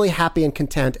 I'm generally happy and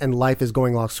content and life is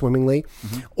going along swimmingly.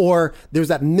 Mm-hmm. Or there's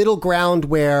that middle ground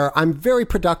where I'm very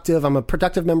productive. I'm a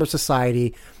productive member of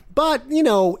society, But,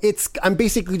 I'm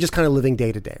basically just kind of living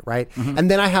day to day, right?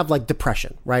 And then I have like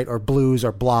depression, right? Or blues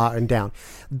or blah and down.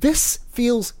 This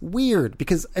feels weird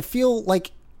because I feel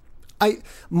like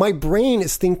my brain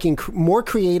is thinking more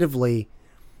creatively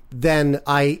than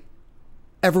I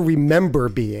ever remember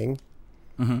being.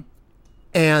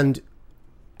 And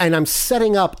I'm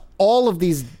setting up all of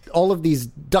these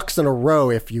ducks in a row,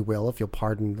 if you will, if you'll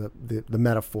pardon the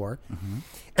metaphor.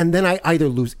 And then I either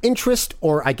lose interest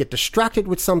or I get distracted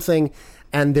with something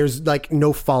and there's like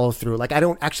no follow through. Like I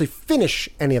don't actually finish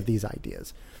any of these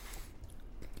ideas.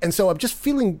 And so I'm just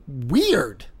feeling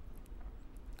weird.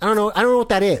 I don't know what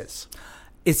that is.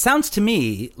 It sounds to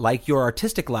me like your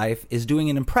artistic life is doing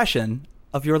an impression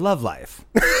of your love life.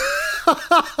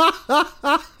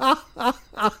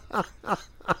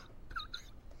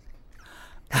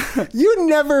 You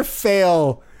never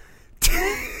fail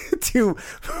to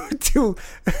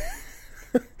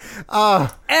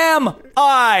Am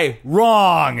I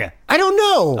wrong? I don't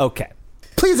know. Okay.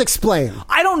 Please explain.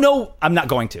 I don't know. I'm not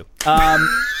going to. I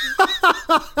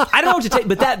don't know what to take,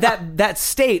 but that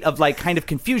state of like kind of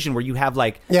confusion where you have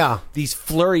like these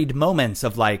flurried moments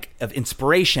of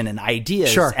inspiration and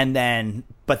ideas, sure.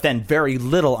 but then very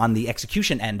little on the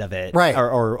execution end of it, right?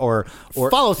 Or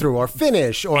follow through or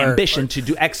finish or ambition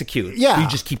to execute. Yeah, you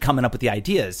just keep coming up with the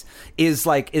ideas. Is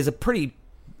a pretty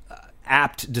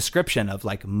apt description of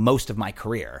like most of my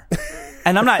career.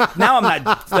 And I'm not.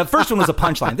 The first one was a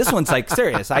punchline. This one's like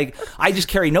serious. I just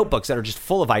carry notebooks that are just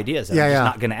full of ideas that I'm just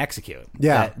not going to execute.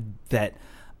 Yeah.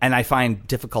 And I find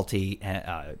difficulty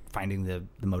finding the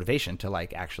motivation to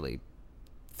like actually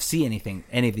see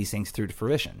any of these things through to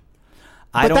fruition.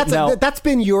 I don't know. That's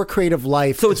been your creative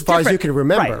life so as far as you can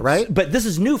remember, right? But this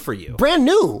is new for you. Brand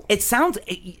new. It sounds,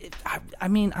 I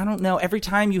mean, I don't know. Every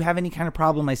time you have any kind of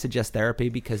problem, I suggest therapy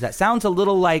because that sounds a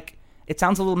little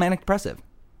manic depressive.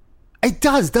 It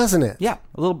does, doesn't it? Yeah,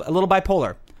 a little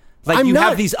bipolar. Like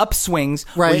have these upswings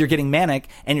where you're getting manic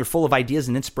and you're full of ideas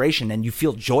and inspiration and you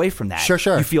feel joy from that. Sure.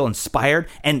 You feel inspired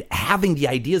and having the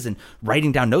ideas and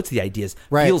writing down notes of the ideas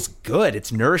feels good.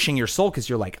 It's nourishing your soul because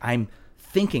you're like, I'm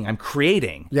thinking, I'm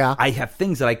creating. Yeah. I have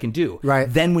things that I can do. Right.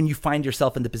 Then when you find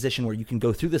yourself in the position where you can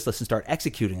go through this list and start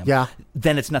executing them,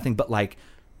 then it's nothing but like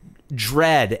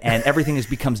dread and everything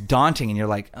becomes daunting and you're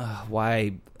like, oh,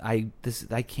 why I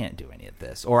can't do any of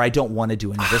this, or I don't want to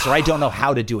do any of this, or I don't know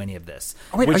how to do any of this.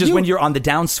 Wait, which is when you're on the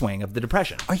downswing of the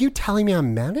depression. Are you telling me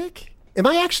I'm manic? Am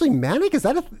I actually manic? Is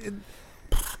that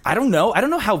I don't know. I don't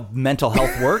know how mental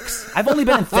health works. I've only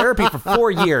been in therapy for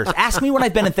 4 years. Ask me when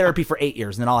I've been in therapy for 8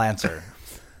 years and then I'll answer.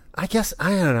 I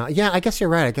don't know. Yeah, I guess you're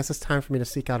right. I guess it's time for me to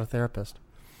seek out a therapist.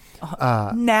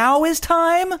 Now is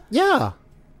time? Yeah.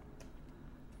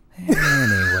 Anyway,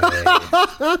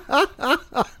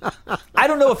 I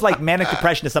don't know if like manic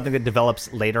depression is something that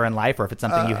develops later in life or if it's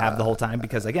something you have the whole time.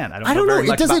 Because again, I don't know very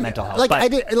much about mental health.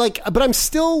 Like, but I'm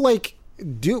still like,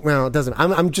 well, it doesn't. I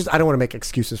don't want to make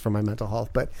excuses for my mental health.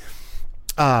 But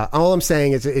all I'm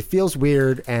saying is it feels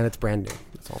weird and it's brand new.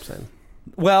 That's all I'm saying.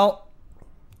 Well,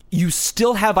 you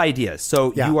still have ideas,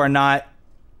 so you are not.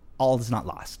 All is not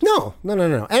lost. No.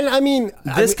 And I mean...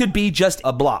 This could be just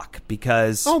a block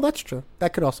because... Oh, that's true.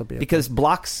 That could also be because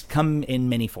blocks come in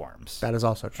many forms. That is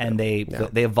also true. And they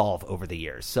evolve over the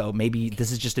years. So maybe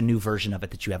this is just a new version of it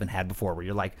that you haven't had before where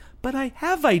you're like, but I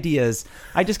have ideas.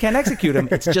 I just can't execute them.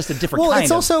 It's just a different kind of... Well,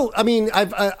 it's also... I mean,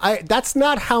 that's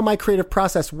not how my creative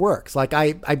process works. Like,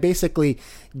 I basically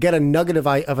get a nugget of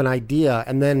an idea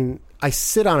and then I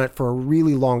sit on it for a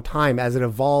really long time as it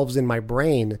evolves in my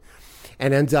brain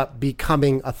and ends up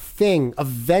becoming a thing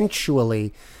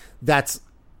eventually that's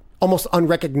almost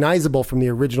unrecognizable from the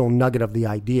original nugget of the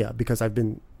idea because I've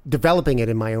been developing it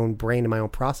in my own brain and my own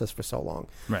process for so long.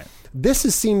 Right. This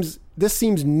seems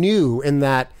new in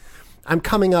that I'm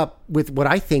coming up with what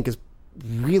I think is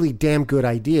really damn good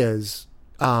ideas.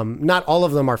 Not all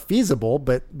of them are feasible,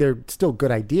 but they're still good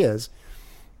ideas.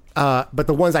 But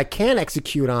the ones I can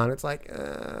execute on, it's like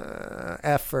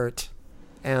effort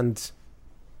and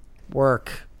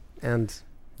work and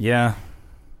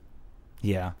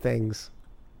things.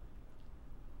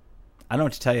 I don't know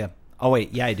what to tell you. Oh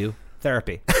wait, yeah, I do.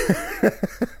 Therapy.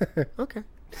 Okay.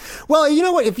 Well, you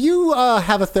know what? If you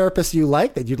have a therapist you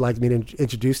like that you'd like me to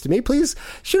introduce to me, please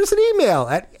shoot us an email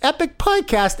at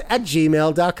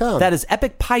epicpodcast@gmail.com. That is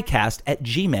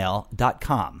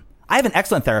epicpodcast@gmail.com. I have an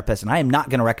excellent therapist, and I am not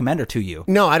going to recommend her to you.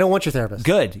 No, I don't want your therapist.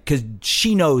 Good, because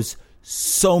she knows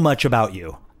so much about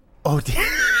you. Oh, dear.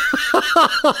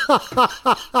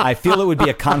 I feel it would be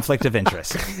a conflict of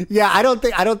interest. Yeah, I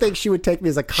don't think she would take me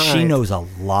as a client. She knows a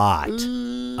lot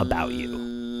about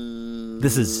you.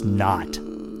 This is not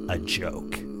a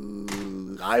joke.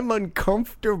 I'm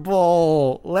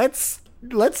uncomfortable. Let's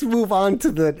move on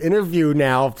to the interview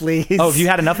now, please. Oh, have you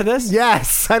had enough of this?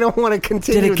 Yes, I don't want to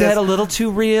continue. Did it get a little too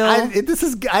real?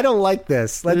 I don't like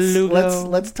this.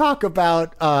 Let's talk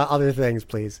about other things,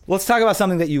 please. Let's talk about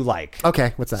something that you like.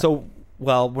 Okay, what's that? So,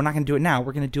 well, we're not going to do it now.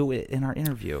 We're going to do it in our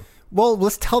interview. Well,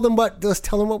 let's tell them what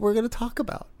we're going to talk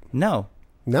about. No.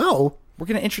 We're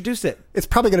going to introduce it. It's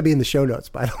probably going to be in the show notes,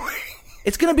 by the way.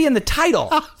 It's going to be in the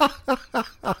title.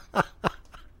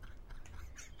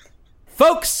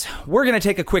 Folks, we're going to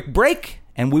take a quick break,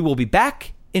 and we will be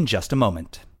back in just a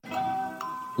moment.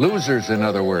 Losers, in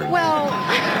other words. Well,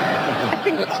 I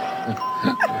think...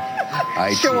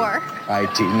 Sure.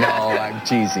 No, I'm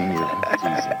teasing you.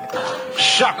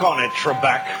 Suck on it,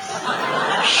 Trebek.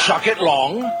 Suck it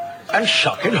long and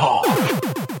suck it hard.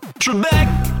 Trebek.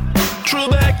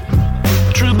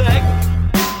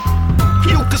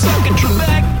 You can suck it,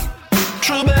 Trebek.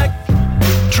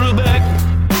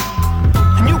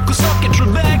 And you can suck it,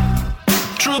 Trebek.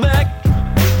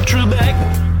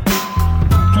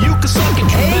 You can suck it, Trebek.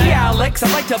 Hey, Alex,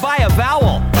 I'd like to buy a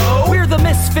vowel. Oh? We're the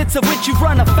misfits of which you've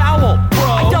run afoul. Bro,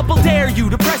 I double dare you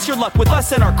to press your luck with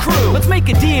us and our crew. Let's make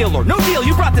a deal or no deal,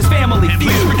 you brought this family feud.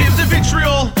 Please forgive the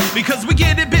vitriol, because we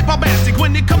get a bit bombastic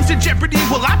when it comes to Jeopardy.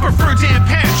 Well, I prefer Dan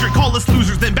Patrick. Call us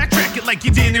losers, then backtrack it like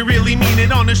you didn't really mean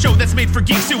it on a show that's made for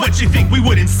geeks. So what you think, we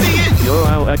wouldn't see it? Yo,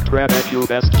 Alex Trebek, you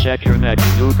best check your neck.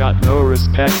 You got no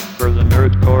respect for the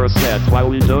nerdcore set. While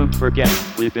we don't forget,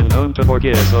 we've been known to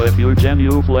forget. So if you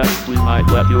genuflect, we might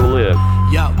let you live.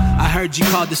 Yo, I heard you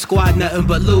called the squad nothing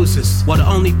but losers. Well, the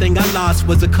only thing I lost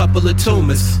was a couple of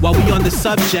tumors. While we on the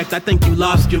subject, I think you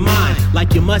lost your mind.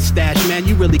 Like your mustache, man,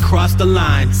 you really crossed the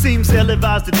line. Seems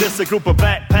ill-advised to diss a group of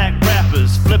backpack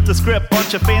rappers. Flip the script,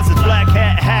 bunch of fancy black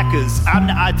hat hackers. I'm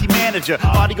the IT manager,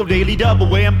 audio daily double.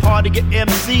 Where party get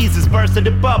MCs is bursting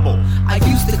the bubble. I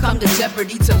used to come to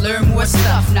Jeopardy to learn more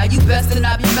stuff. Now you best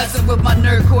not be messing with my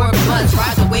nerdcore blunts.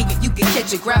 Ride away if you can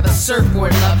catch it, grab a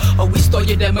surfboard, love. Or we stole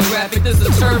your demographic, this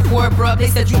a surfboard, bruh. They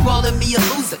said you calling me a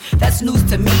loser, that's news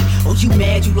to me. Oh, you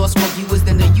mad you lost more viewers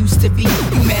than there used to be.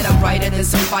 You mad I'm brighter than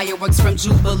some fireworks from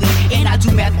Jubilee. And I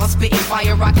do math while spitting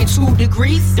fire rocket 2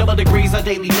 degrees. Double degrees are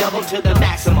daily double to the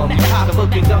maximum. How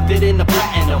book inducted in the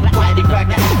platinum. Glad they cracked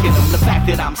the hack in them. The fact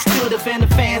that I'm still defending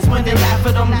fans when they laugh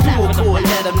at them. Dual core,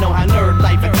 let them know how nerd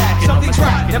life attacking them. Something's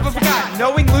right, never forgotten.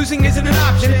 Knowing losing isn't an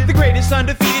option. The greatest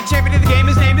undefeated champion of the game,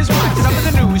 his name is Watson. Up in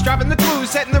the news, dropping the clues,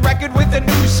 setting the record with a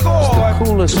new score. The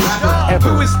coolest ever.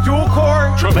 Who is dual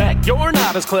core? Trebek, you're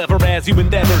not as clever as you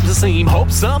endeavor to seem.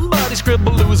 Hope somebody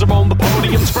scribble loser on the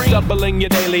podium screen. Doubling your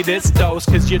daily dose,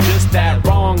 cause you're just that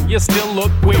wrong. You still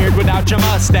look weird without your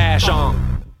mustache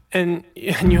on. And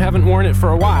you haven't worn it for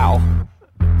a while,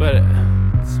 but it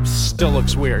still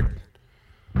looks weird.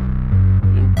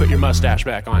 Put your mustache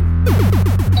back on.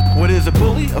 What is a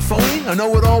bully, a phony, a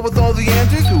know-it-all with all the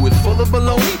answers, who is full of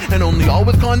baloney and only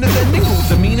always condescending, who's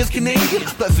the meanest Canadian,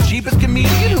 plus the cheapest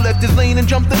comedian, who left his lane and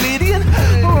jumped the median?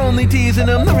 We're only teasing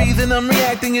him, the reason I'm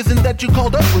reacting isn't that you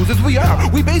called us losers, we are.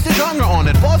 We base a genre on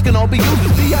it, flaws can all be used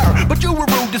as PR, but you were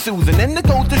rude to Susan, and it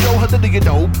goes to show her that you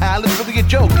know, pal, it's really a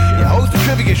joke. You host a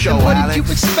trivia show, and what Alex. did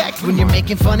you expect when you're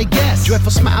making funny guests?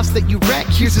 Joyful smiles that you wreck,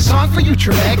 here's a song for you,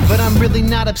 Trebek, but I'm really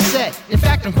not upset. In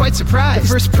fact, I'm quite surprised. The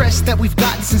first press that we've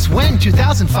gotten since when?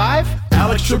 2005?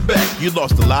 Alex Trebek, you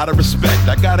lost a lot of respect.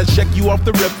 I gotta check you off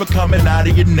the rip for coming out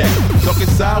of your neck. Talking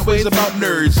sideways about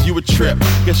nerds, you a trip.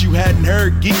 Guess you hadn't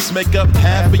heard geeks make up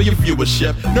half of your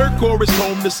viewership. Nerdcore is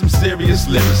home to some serious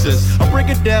lyricists. I'll break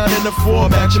it down in a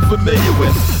format you're familiar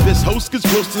with. This host gets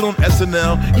roasted on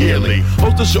SNL yearly.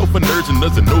 Host a show for nerds and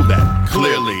doesn't know that,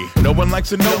 clearly. No one likes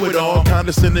to know it all,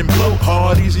 condescending, blow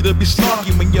hard. Easy to be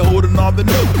snarky when you're holding all the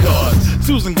note cards.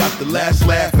 Susan got the last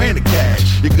laugh and the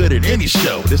cash. You're good at any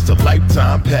show, it's a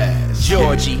lifetime pass.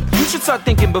 Georgie, you should start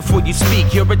thinking before you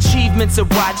speak. Your achievements are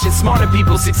watching smarter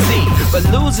people succeed. But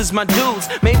losers, my dudes,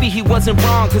 maybe he wasn't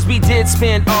wrong, cause we did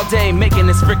spend all day making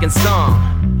this freaking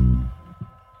song.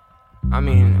 I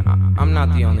mean, I'm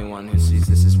not the only one who sees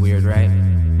this as weird, right?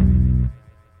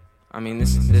 I mean,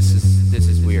 this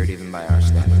is weird even by our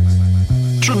standards.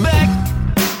 Trebek,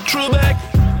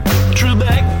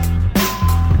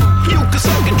 you can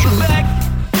suck it, Trebek.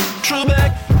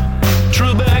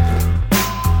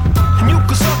 And you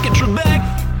can suck it, Trebek.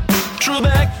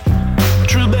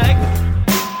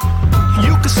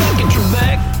 You can suck it,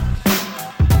 Trebek.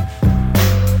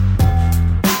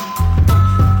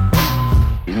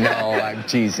 No, I'm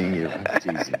teasing you.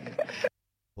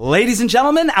 Ladies and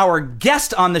gentlemen, our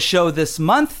guest on the show this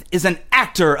month is an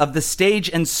actor of the stage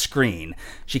and screen.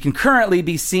 She can currently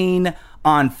be seen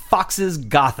on Fox's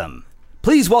Gotham.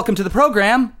 Please welcome to the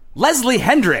program, Leslie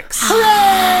Hendricks.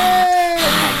 Hooray!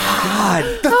 God.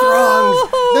 The throngs,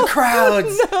 the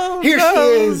crowds. No, Here she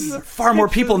is. Far more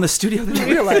people in the studio than you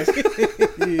realize.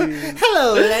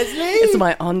 Hello, Leslie. It's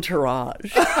my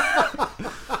entourage.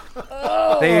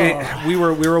 We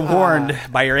were warned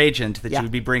by your agent that you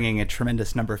would be bringing a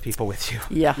tremendous number of people with you.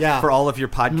 Yeah. For all of your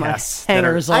podcasts. I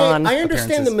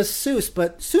understand the masseuse,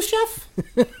 but sous chef?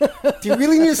 Do you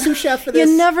really need a sous chef for this?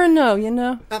 You never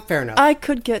know, Fair enough. I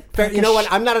could get... You know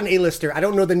what? I'm not an A-lister. I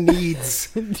don't know the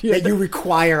needs that you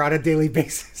require on a daily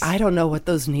basis. I don't know what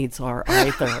those needs are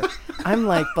either. I'm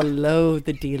like below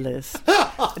the D-list.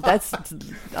 That's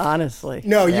honestly.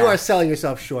 No, you are selling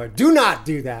yourself short. Do not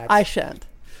do that. I shan't.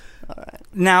 All right.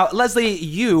 Now, Leslie,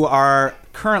 you are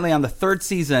currently on the 3rd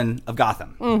season of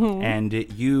Gotham. Mm-hmm. And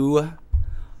you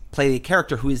play a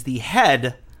character who is the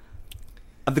head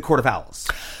of the Court of Owls.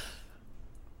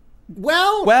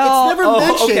 Well, it's never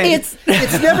mentioned. Okay.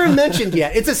 It's never mentioned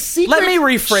yet. It's a secret. Let me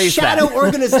rephrase shadow that.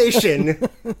 organization.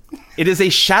 It is a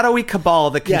shadowy cabal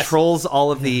that controls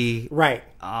all of the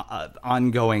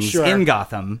ongoings in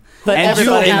Gotham. But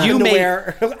everybody and you may may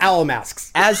wear owl masks.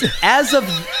 as of.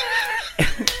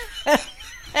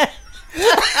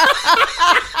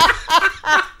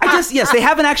 I guess yes, they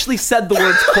haven't actually said the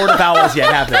words Court of Owls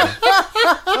yet, have they?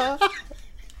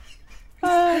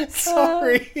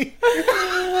 Sorry.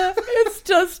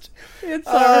 It's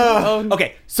our own.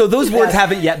 Okay, so those words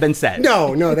haven't yet been said.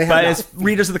 No, they haven't. But as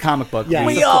readers of the comic book,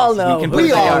 we all know.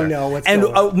 We all know what's and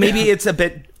going on. maybe it's a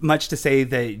bit much to say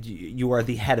that you are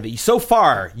the head of it. So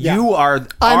far, you are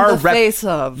I'm the face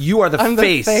of. You are the I'm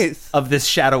face the face of this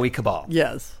shadowy cabal.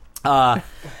 Yes.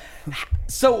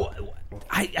 So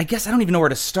I guess I don't even know where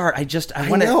to start. I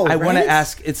want to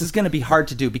ask. This is going to be hard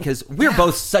to do because we're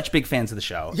both such big fans of the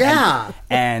show. Yeah,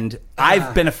 and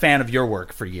I've been a fan of your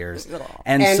work for years,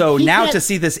 and so now to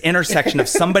see this intersection of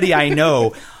somebody I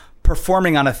know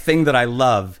performing on a thing that I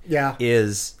love,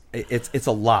 it's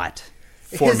a lot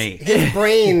for me. His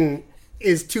brain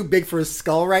is too big for his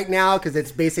skull right now because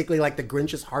it's basically like the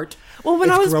Grinch's heart. Well, when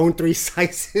it's grown 3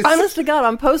 sizes. Honest to God,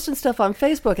 I'm posting stuff on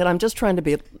Facebook and I'm just trying to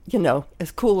be,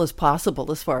 as cool as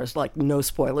possible as far as like no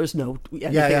spoilers, no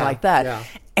anything like that. Yeah.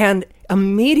 And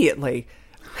immediately,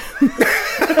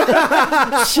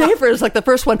 Schaefer is like the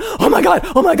first one. Oh my God!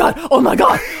 Oh my God! Oh my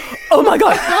God! Oh my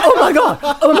God! Oh my God!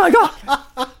 Oh my God!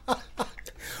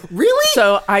 Really?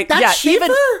 So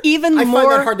Schaefer? even I more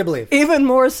find that hard to believe. Even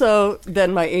more so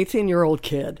than my 18-year-old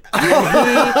kid.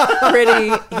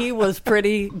 He was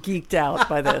pretty geeked out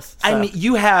by this. So. I mean,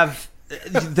 you have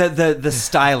the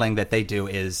styling that they do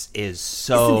is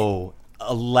so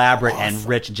elaborate and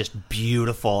rich and just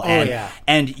beautiful.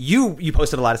 And you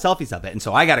posted a lot of selfies of it. And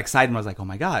so I got excited and I was like, oh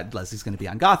my God, Leslie's going to be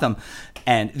on Gotham.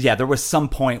 And there was some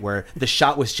point where the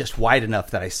shot was just wide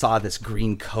enough that I saw this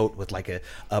green coat with like a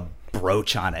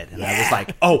brooch on it. And I was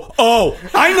like, oh,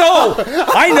 I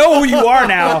know who you are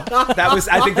now.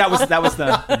 I think that was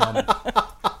the moment.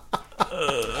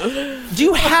 Do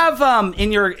you have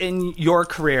in your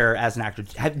career as an actor?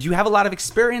 Do you have a lot of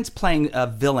experience playing a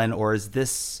villain, or is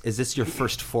this your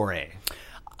first foray?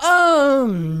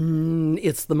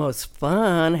 It's the most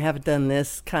fun. I haven't done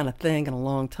this kind of thing in a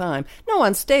long time. No,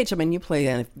 on stage, I mean, you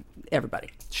play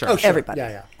everybody. Sure. Oh, sure. Everybody.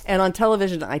 Yeah. And on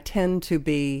television, I tend to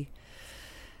be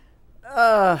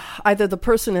either the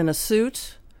person in a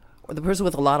suit or the person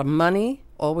with a lot of money,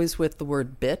 always with the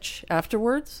word bitch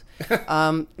afterwards.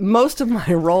 Most of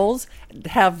my roles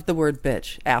have the word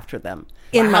bitch after them.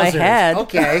 In my head.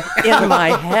 Okay. In my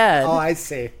head. Oh, I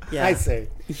see. Yeah. I see.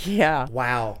 Yeah.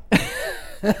 Wow.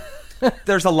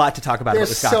 There's a lot to talk about.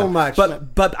 There's so much.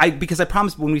 But because I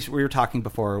promised when we were talking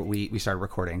before we started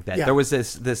recording that there was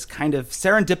this kind of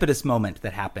serendipitous moment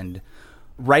that happened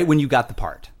right when you got the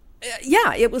part.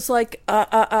 Yeah, it was like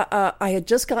I had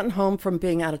just gotten home from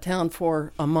being out of town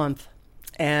for a month,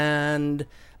 and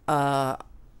I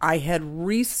had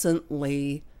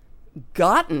recently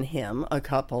gotten him a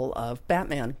couple of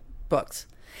Batman books.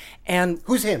 And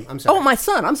who's him? I'm sorry. Oh, my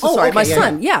son. I'm so sorry. Okay, my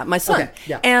son. Yeah, my son. Okay,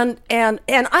 yeah. And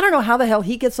I don't know how the hell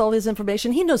he gets all his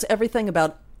information. He knows everything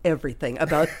about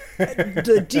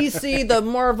the DC, the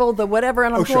Marvel, the whatever.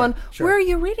 And I'm going, where are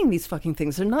you reading these fucking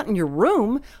things? They're not in your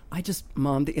room. I just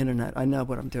mom the internet. I know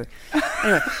what I'm doing.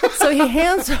 Anyway, so he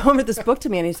hands over this book to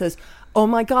me and he says, oh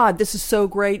my God, this is so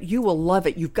great. You will love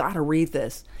it. You've got to read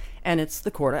this. And it's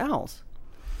The Court of Owls.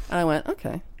 And I went,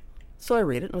 okay. So I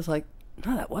read it and I was like,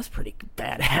 no, that was pretty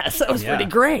badass. That was pretty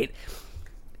great.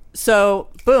 So,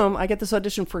 boom, I get this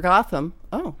audition for Gotham.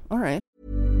 Oh, all right.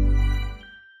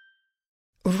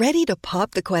 Ready to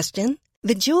pop the question?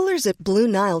 The jewelers at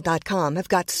BlueNile.com have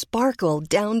got sparkle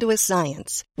down to a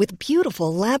science with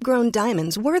beautiful lab-grown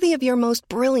diamonds worthy of your most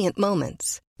brilliant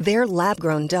moments. Their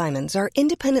lab-grown diamonds are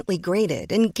independently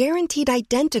graded and guaranteed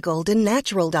identical to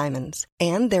natural diamonds,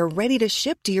 and they're ready to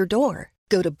ship to your door.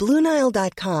 Go to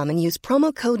BlueNile.com and use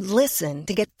promo code LISTEN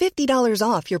to get $50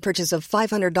 off your purchase of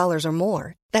 $500 or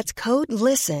more. That's code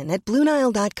LISTEN at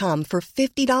BlueNile.com for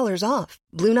 $50 off.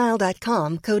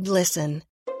 BlueNile.com, code LISTEN.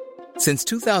 Since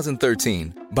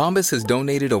 2013, Bombas has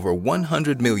donated over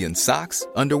 100 million socks,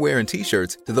 underwear, and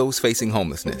T-shirts to those facing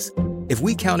homelessness. If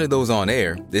we counted those on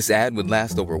air, this ad would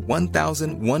last over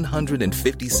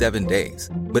 1,157 days.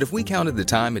 But if we counted the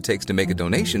time it takes to make a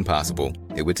donation possible,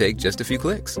 it would take just a few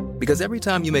clicks. Because every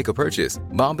time you make a purchase,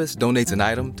 Bombas donates an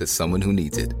item to someone who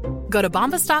needs it. Go to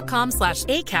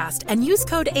bombas.com/ACAST and use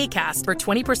code ACAST for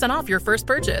 20% off your first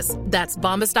purchase. That's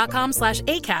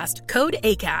bombas.com/ACAST, code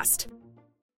ACAST.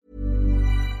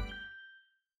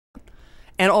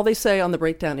 And all they say on the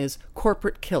breakdown is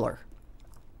corporate killer.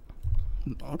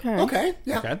 Okay.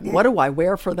 Yeah. Okay. What do I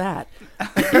wear for that?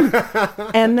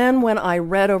 And then when I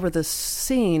read over the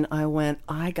scene, I went,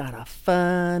 I got a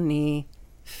funny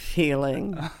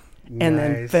feeling. And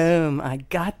then boom, I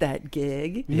got that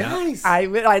gig. Nice. I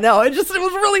know.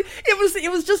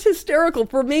 It was just hysterical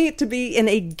for me to be in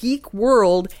a geek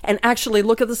world and actually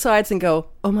look at the sides and go,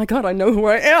 oh my God, I know who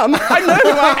I am. I know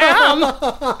who I am.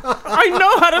 I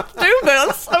know how to do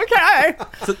this. Okay.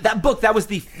 So that book, that was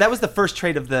the first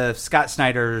trade of the Scott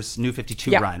Snyder's New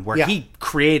 52 run, where he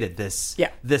created this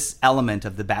element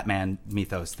of the Batman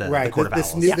mythos, the Court of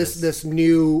Owls. This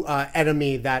new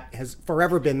enemy that has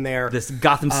forever been there. This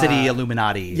Gotham City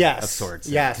Illuminati of sorts.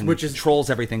 Yes, which controls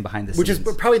everything behind the scenes. Which is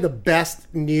probably the best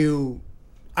new,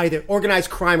 either organized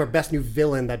crime or best new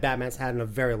villain that Batman's had in a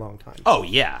very long time. Oh,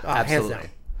 yeah, absolutely. Hands down.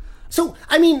 So,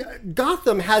 I mean,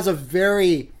 Gotham has a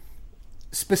very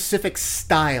specific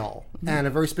style and a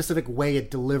very specific way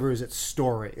it delivers its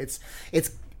story. It's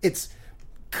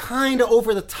kind of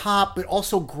over the top, but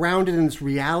also grounded in its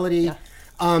reality.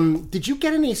 Yeah. Did you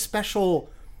get any special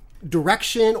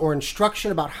direction or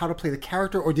instruction about how to play the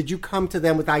character, or did you come to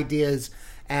them with ideas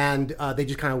and they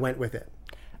just kind of went with it?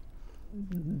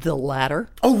 The latter.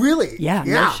 Oh, really? Yeah.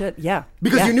 No shit. Yeah.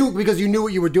 Because you knew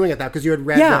what you were doing at that, because you had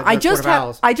read. Yeah, I just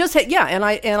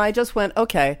went,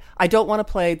 okay, I don't want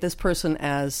to play this person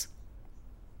as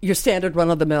your standard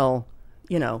run of the mill,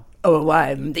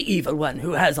 I'm the evil one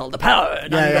who has all the power.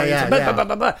 And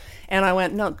And I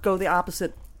went, no, go the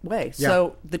opposite way. Yeah.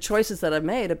 So the choices that I've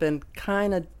made have been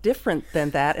kind of different than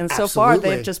that, and so far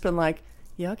they've just been like,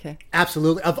 yeah, okay.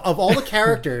 Absolutely. Of all the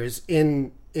characters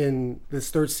in this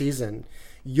third season,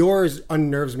 yours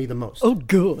unnerves me the most. Oh,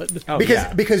 good.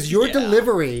 Because your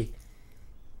delivery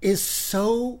is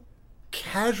so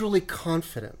casually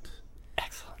confident.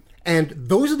 Excellent. And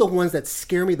those are the ones that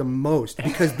scare me the most,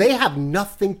 because they have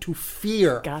nothing to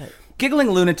fear. Got it. Giggling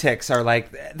lunatics are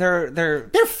like, they're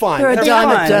fun. They're a dime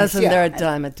fun. a dozen. Yeah. They're a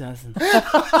dime a dozen.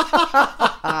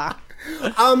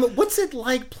 What's it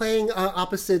like playing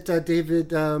opposite David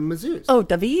Mazouz? Oh,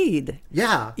 David.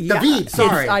 Yeah. David,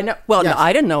 sorry. I know. Well, no,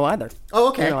 I didn't know either. Oh,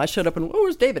 okay. I showed up and,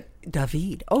 where's David?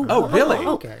 David. Oh, really?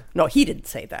 Okay. No, he didn't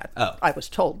say that. Oh. I was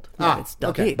told that it's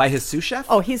David. Okay. By his sous chef?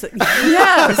 Oh, he's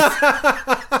yes.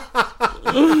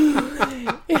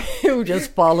 Who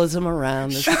just follows him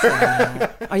around.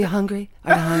 Are you hungry?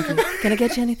 Are you hungry? Can I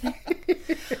get you anything?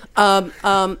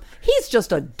 He's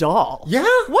just a doll. Yeah.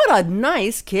 What a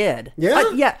nice kid.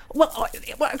 Yeah. Yeah. Well,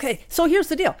 okay. So here's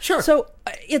the deal. Sure. So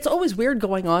it's always weird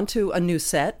going on to a new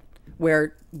set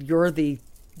where you're the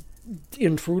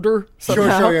intruder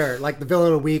somehow. Sure. Like the villain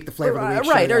of the week, the flavor of the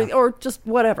week. Right. Sure, Or just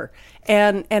whatever.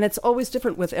 And it's always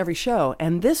different with every show.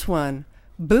 And this one,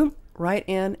 boom, right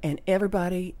in, and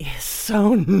everybody is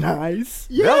so nice.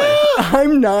 Yeah. Really?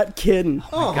 I'm not kidding.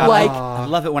 Oh my God. I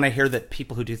love it when I hear that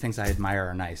people who do things I admire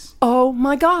are nice. Oh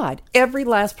my God. Every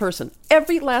last person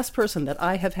that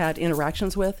I have had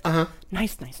interactions with,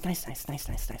 nice.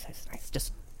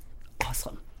 Just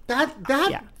awesome.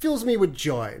 That fills me with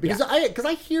joy, because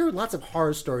I hear lots of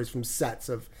horror stories from sets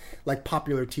of like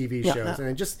popular TV shows,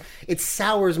 and it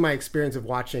sours my experience of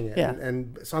watching it,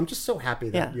 and so I'm just so happy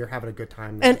that you're having a good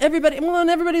time there. And everybody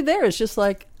there is just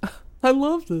like, I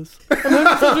love this. I'm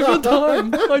having such a good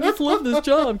time. I just love this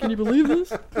job. Can you believe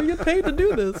this? I get paid to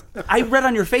do this. I read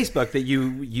on your Facebook that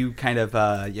you kind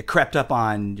of you crept up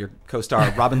on your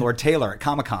co-star Robin Lord Taylor at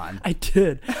Comic-Con. I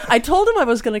did. I told him I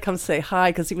was going to come say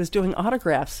hi because he was doing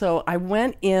autographs. So I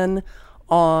went in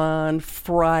on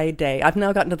Friday. I've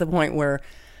now gotten to the point where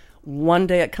one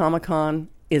day at Comic-Con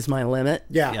is my limit.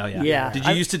 Yeah. Yeah. Did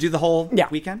you used to do the whole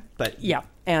weekend?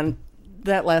 And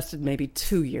that lasted maybe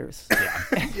 2 years. Yeah.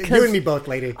 You and me both,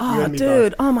 lady. Oh, you and me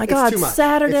dude. both. Oh, my God. It's too much.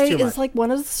 Saturday It's too is much. like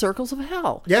one of the circles of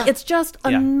hell. Yeah. It's just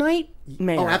a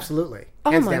nightmare. Oh, absolutely.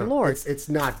 Oh, Hands my down. Lord. It's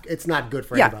not good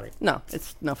for Yeah. anybody. No,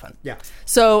 it's no fun. Yeah.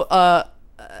 So,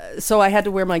 so I had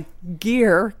to wear my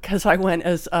gear because I went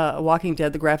as Walking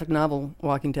Dead, the graphic novel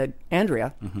Walking Dead,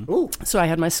 Andrea. Ooh. So I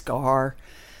had my scar,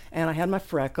 and I had my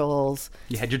freckles.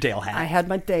 You had your Dale hat. I had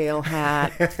my Dale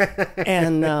hat,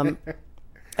 and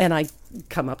I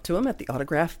come up to him at the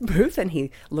autograph booth, and he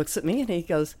looks at me and he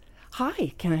goes,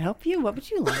 "Hi, can I help you? What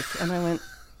would you like?" And I went,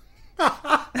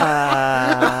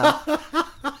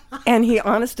 and he,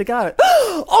 honest to God,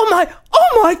 oh my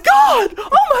God,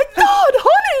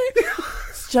 honey,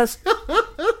 just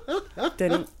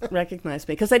didn't recognize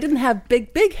me because I didn't have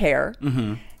big hair,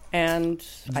 and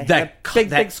I had a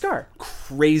big scar.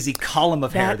 Crazy column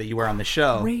of hair that you wear on the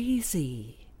show.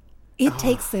 Crazy. It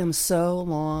takes them so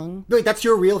long. Wait, that's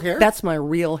your real hair? That's my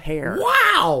real hair.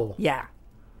 Wow. Yeah.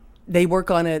 They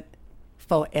work on it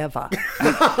forever.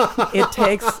 It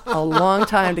takes a long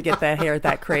time to get that hair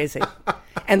that crazy.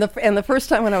 And the first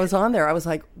time when I was on there, I was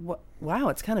like, wow,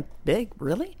 it's kind of big,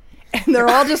 really? And they're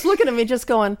all just looking at me just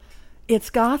going, "It's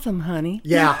Gotham, honey."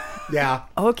 Yeah.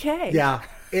 Okay. Yeah.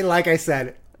 And like I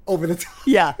said, over the top.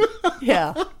 Yeah.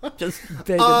 Just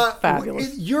big and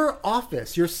fabulous. Your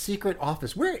office, your secret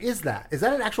office, where is that? Is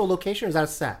that an actual location or is that a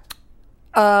set?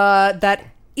 That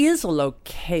is a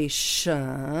location,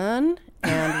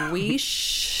 and we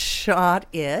shot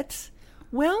it.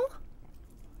 Well,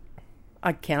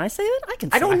 can I say it? I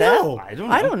can say that. I don't know. I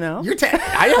don't know.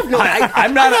 I have no.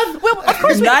 I'm not.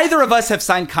 Neither of us have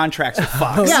signed contracts with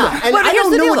Fox. Yeah, and But I here's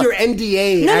don't the know deal. what your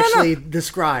NDA No. actually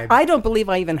describes. I don't believe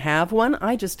I even have one.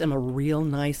 I just am a real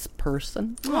nice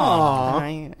person.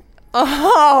 Aww.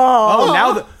 Oh,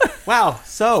 now wow.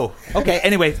 So, okay.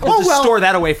 Anyway, we'll just store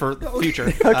that away for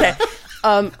future. Okay.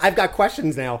 I've got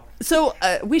questions now. So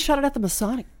we shot it at the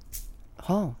Masonic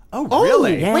Hall. Oh,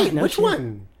 really? Yeah, Wait, no which shit.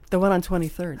 one? The one on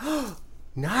 23rd.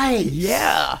 Nice.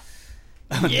 Yeah.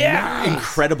 Yeah.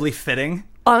 Incredibly fitting.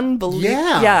 Unbelievable.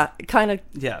 Yeah. Yeah. Kind of.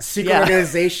 Yeah. Secret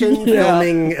organization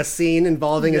filming a scene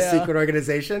involving a Yeah. secret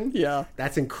organization. Yeah.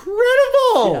 That's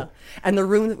incredible. Yeah. And the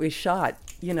room that we shot,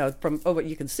 from over,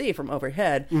 you can see from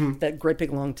overhead, that great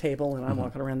big long table, and I'm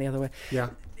walking around the other way.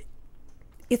 Yeah.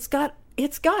 It's got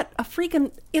a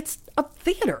freaking, it's a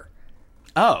theater.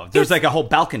 Oh, there's like a whole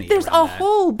balcony. There's a around that.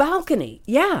 whole balcony.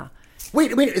 Yeah.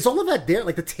 Wait, is all of that there?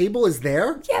 Like the table is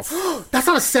there? Yes. That's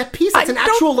not a set piece? That's an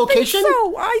actual location?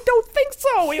 I don't think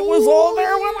so. It was all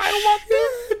there when I walked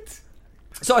in.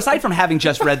 So aside from having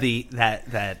just read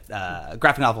that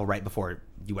graphic novel right before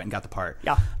you went and got the part,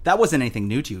 that wasn't anything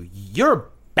new to you. You're a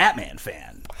Batman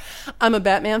fan. I'm a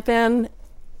Batman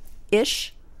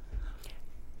fan-ish.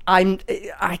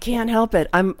 I can't help it.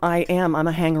 I'm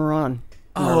a hanger-on.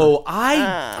 Oh,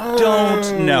 I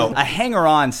don't know. A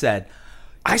hanger-on said,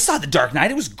 "I saw The Dark Knight.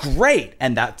 It was great,"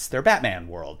 and that's their Batman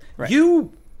world. Right.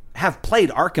 You have played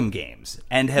Arkham games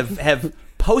and have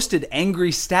posted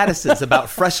angry statuses about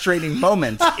frustrating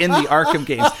moments in the Arkham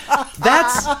games.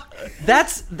 That's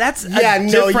a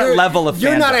different level of fandom.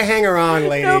 You're not a hanger-on,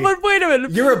 lady. No, but wait a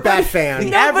minute. You're a Bat fan.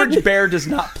 The average bear does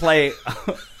not play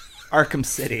Arkham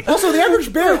City. Also, the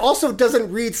average bear also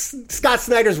doesn't read Scott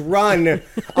Snyder's run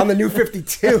on the New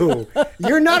 52.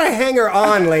 You're not a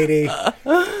hanger-on, lady.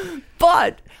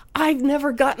 But I've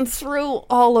never gotten through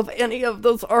all of any of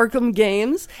those Arkham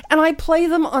games, and I play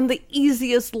them on the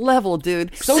easiest level,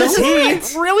 dude. So does he.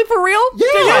 Really, for real?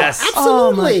 Yes, absolutely.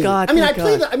 Oh my God! I mean, thank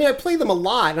I play them a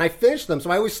lot, and I finish them, so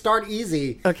I always start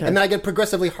easy, and then I get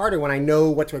progressively harder when I know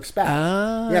what to expect.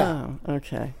 Yeah.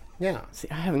 Okay. Yeah. See,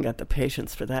 I haven't got the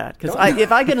patience for that because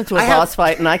if I get into a boss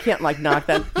fight and I can't knock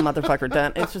that motherfucker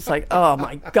down, it's just like, oh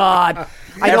my God,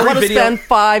 I don't want to spend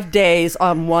 5 days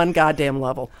on one goddamn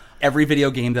level. Every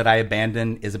video game that I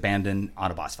abandon is abandoned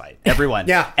on a boss fight. Everyone.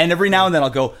 Yeah. And every now and then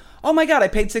I'll go, oh my God, I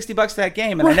paid $60 for that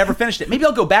game and I never finished it. Maybe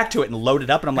I'll go back to it and load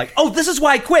it up and I'm like, oh, this is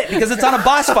why I quit, because it's on a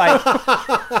boss fight.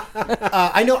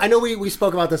 I know we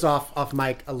spoke about this off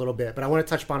mic a little bit, but I want to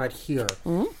touch upon it here.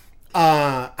 Mm-hmm.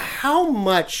 How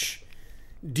much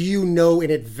do you know in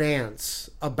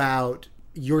advance about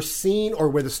your scene or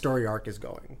where the story arc is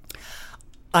going?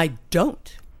 I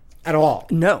don't. At all?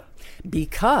 No,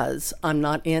 because I'm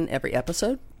not in every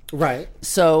episode. Right.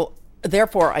 So,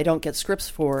 therefore, I don't get scripts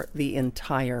for the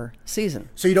entire season.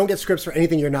 So you don't get scripts for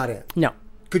anything you're not in? No.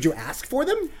 Could you ask for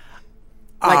them?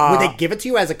 Would they give it to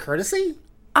you as a courtesy?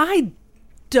 I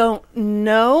don't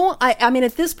know. I mean,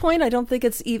 at this point, I don't think I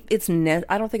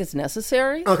don't think it's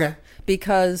necessary. Okay.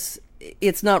 Because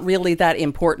it's not really that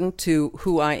important to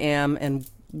who I am and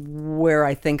where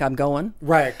I think I'm going.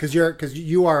 Right, because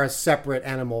you are a separate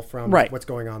animal from what's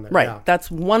going on there. Right. Yeah. That's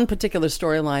one particular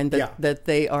storyline that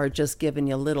they are just giving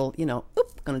you a little,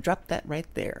 going to drop that right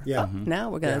there. Yeah. Now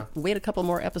we're going to wait a couple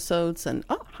more episodes and,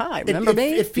 hi, remember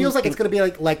me? It feels like it's going to be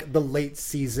like the late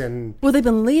season. Well, they've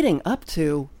been leading up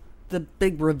to the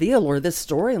big reveal or this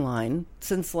storyline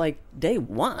since like day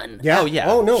one. Yeah. Oh,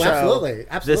 yeah. Oh, no, So absolutely.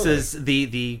 This is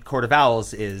the Court of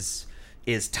Owls is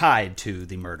tied to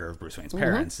the murder of Bruce Wayne's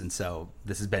parents, and so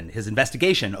this has been his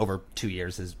investigation over 2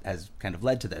 years has kind of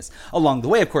led to this. Along the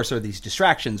way, of course, are these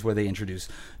distractions where they introduce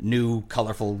new,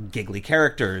 colorful, giggly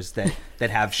characters that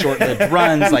have short-lived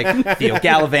runs, like Theo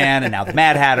Galavan and now the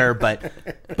Mad Hatter. But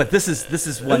this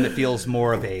is one that feels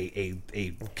more of a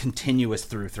continuous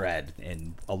through thread,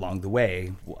 and along the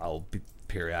way, I'll be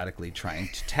periodically trying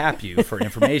to tap you for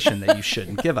information that you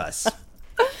shouldn't give us.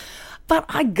 But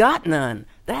I got none.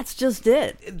 That's just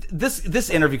it. This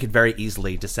interview could very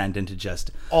easily descend into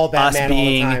just all Batman us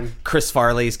being all the time. Chris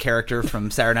Farley's character from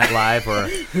Saturday Night Live,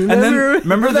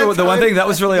 remember the one thing that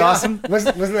was really awesome.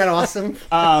 Wasn't that awesome?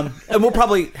 And we'll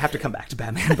probably have to come back to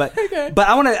Batman, but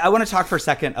I want to talk for a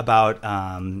second about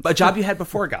a job you had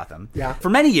before Gotham. Yeah. For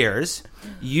many years,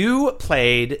 you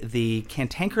played the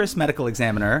cantankerous medical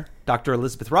examiner, Dr.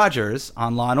 Elizabeth Rogers,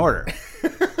 on Law and Order.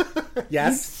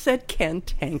 You said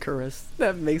cantankerous.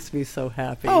 That makes me so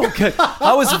happy. Oh, good.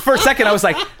 For a second, I was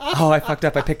like, I fucked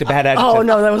up. I picked a bad adjective. Oh,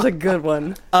 no, that was a good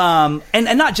one.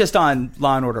 And not just on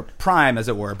Law and Order Prime, as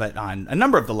it were, but on a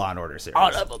number of the Law and Order series.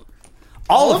 All of them.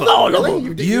 All of them? All of them. Really?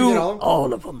 You did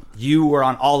all of them. You were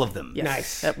on all of them. Yes.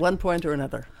 Nice. At one point or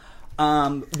another.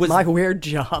 Was my weird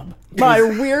job. My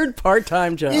weird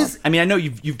part-time job. I mean, I know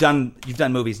you've done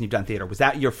movies and you've done theater. Was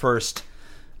that your first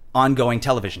ongoing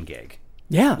television gig?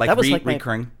 Yeah, like that was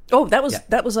recurring.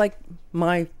 That was like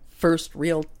my first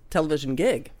real television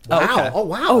gig. Wow! Oh, okay. Oh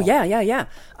wow! Oh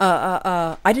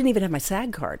yeah. I didn't even have my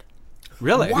SAG card.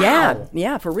 Really? Wow.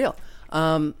 Yeah, for real.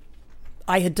 I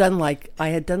had done like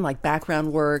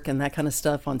background work and that kind of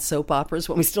stuff on soap operas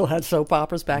when we still had soap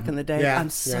operas back in the day. Yeah, I'm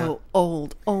so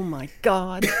old. Oh my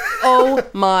god. Oh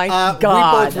my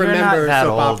god. We both remember soap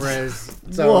old. operas.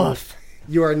 So Woof.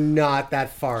 you are not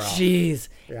that far off. Jeez.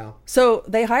 Yeah. So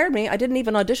they hired me. I didn't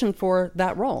even audition for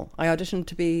that role. I auditioned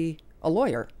to be a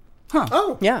lawyer. Huh.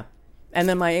 Oh. Yeah. And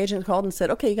then my agent called and said,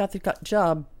 okay, you got the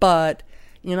job, but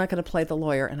you're not going to play the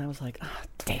lawyer. And I was like,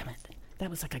 damn it. That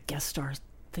was like a guest star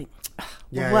thing.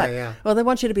 Yeah. Well, they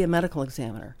want you to be a medical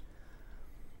examiner.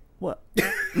 What?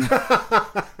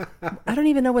 I don't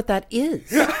even know what that is.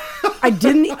 I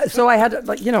didn't. So I had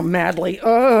to, madly,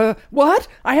 what?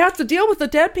 I have to deal with the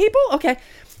dead people? Okay.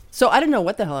 So I didn't know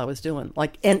what the hell I was doing,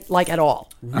 at all.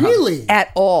 Really?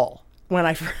 At all. When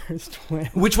I first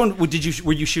went. Which one were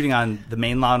you shooting on? The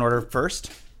main Law and Order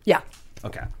first? Yeah.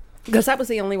 Okay. Because that was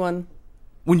the only one.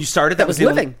 When you started, that was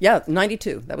living. Yeah,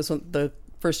 92. That was the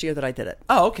first year that I did it.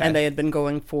 Oh, okay. And they had been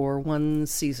going for one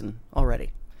season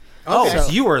already. Oh,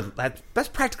 so you were that's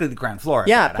practically the ground floor.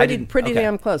 Yeah, pretty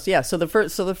damn close. Yeah. So the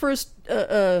first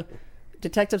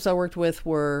detectives I worked with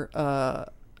were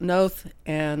Noth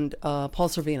and Paul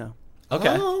Sorvino.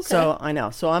 Okay. Oh, okay. So I know.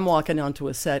 So I'm walking onto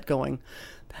a set going,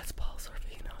 that's Paul Sorvino.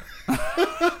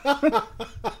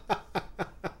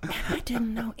 And I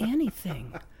didn't know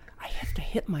anything. I have to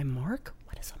hit my mark?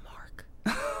 What is a mark?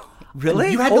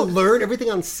 Really? You had to learn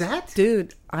everything on set?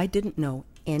 Dude, I didn't know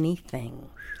anything.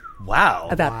 Wow.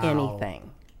 About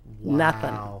anything. Wow.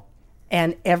 Nothing.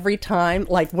 And every time,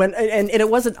 and it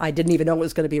wasn't, I didn't even know it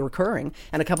was going to be recurring.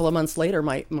 And a couple of months later,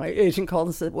 my agent called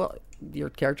and said, well, your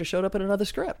character showed up in another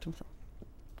script. I was like,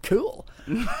 cool.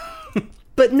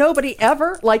 But nobody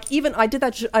ever, even I did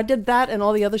that and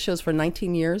all the other shows for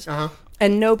 19 years. Uh-huh.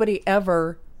 And nobody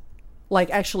ever,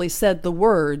 actually said the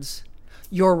words,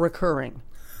 you're recurring.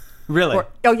 Really?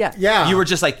 Oh, yeah. Yeah. You were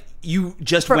just you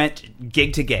just went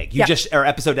gig to gig. Or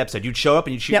episode to episode. You'd show up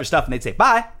and you'd shoot your stuff and they'd say,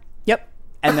 bye. Yep.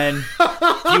 And then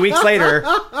a few weeks later.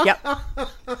 Yep.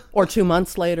 Or 2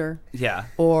 months later. Yeah.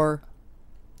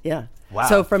 Yeah. Wow.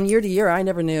 So from year to year, I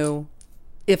never knew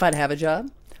if I'd have a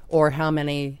job or how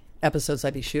many episodes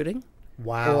I'd be shooting.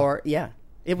 Wow. Or, yeah.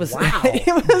 It was. Wow.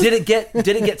 Did it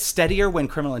get steadier when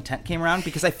Criminal Intent came around?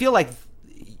 Because I feel like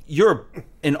you're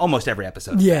in almost every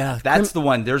episode. Yeah. That's the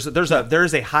one. There's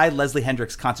a high Leslie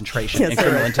Hendricks concentration in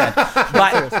Criminal Intent.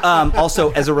 But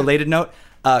also, as a related note,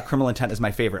 Criminal Intent is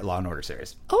my favorite Law and Order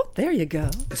series. Oh, there you go.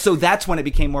 So that's when it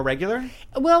became more regular?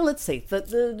 Well, let's see.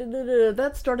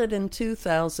 That started in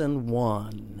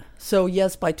 2001. So,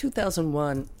 yes, by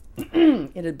 2001,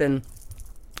 it had been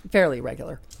fairly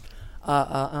regular.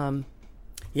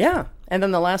 Yeah. And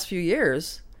then the last few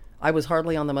years, I was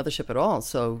hardly on the mothership at all.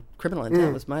 So Criminal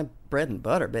Intent was my bread and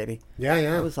butter, baby. Yeah.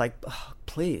 I was like, oh,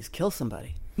 please kill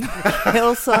somebody.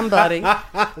 Kill somebody.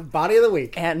 Body of the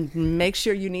week. And make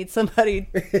sure you need somebody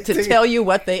to tell you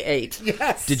what they ate.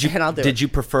 Yes. Did you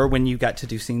prefer when you got to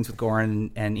do scenes with Goran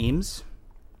and Eames?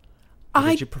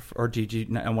 Or did you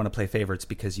not want to play favorites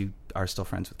because you are still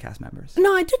friends with cast members?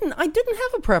 No, I didn't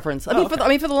have a preference. For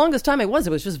the longest time it was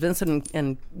just Vincent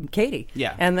and Katie.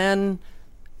 Yeah. And then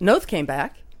Noth came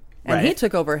back and he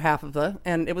took over half of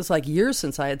and it was like years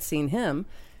since I had seen him,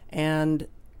 and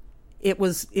it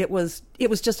was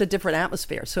just a different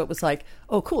atmosphere. So it was like,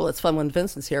 oh cool, it's fun when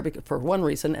Vincent's here for one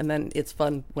reason, and then it's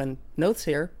fun when Noth's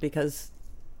here because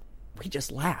we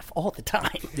just laugh all the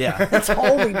time. Yeah. That's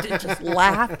all we did, just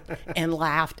laughed and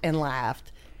laughed and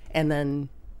laughed, and then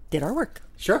did our work.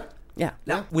 Sure. Yeah.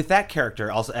 Now, with that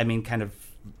character, also, I mean, kind of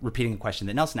repeating a question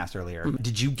that Nelson asked earlier,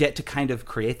 did you get to kind of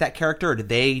create that character, or did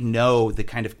they know the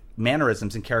kind of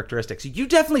mannerisms and characteristics? You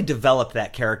definitely developed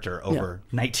that character over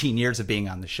 19 years of being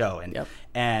on the show,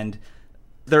 and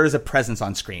there is a presence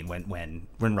on screen when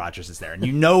Rogers is there, and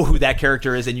you know who that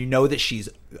character is, and you know that she's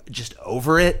just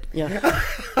over it. Yeah.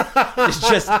 It's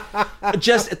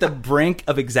just at the brink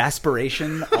of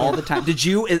exasperation all the time.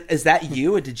 Is that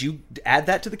you? Did you add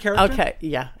that to the character? Okay,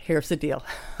 yeah. Here's the deal.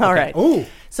 All right. Ooh.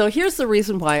 So here's the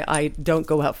reason why I don't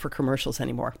go out for commercials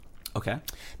anymore. Okay.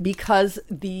 Because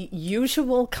the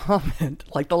usual comment,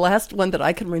 like the last one that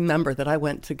I can remember that I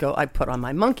went to go, I put on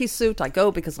my monkey suit. I go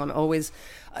because I'm always,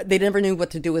 they never knew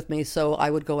what to do with me, so I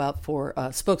would go out for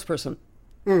spokesperson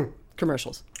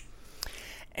commercials.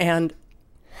 And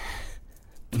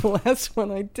the last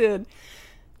one I did,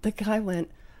 the guy went,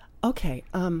 okay,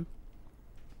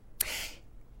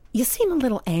 you seem a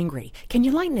little angry. Can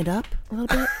you lighten it up a little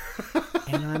bit?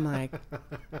 And I'm like,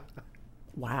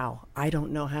 wow, I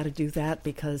don't know how to do that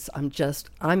because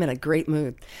I'm in a great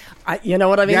mood. You know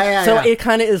what I mean? Yeah. It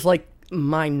kind of is like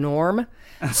my norm.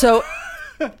 So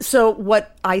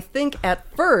what I think at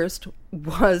first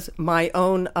was my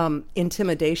own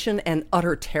intimidation and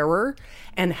utter terror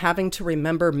and having to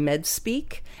remember med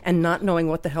speak and not knowing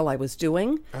what the hell I was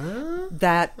doing.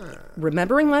 That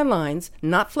remembering my lines,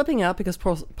 not flipping out because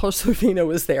Paul Sorvino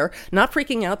was there, not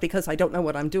freaking out because I don't know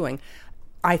what I'm doing.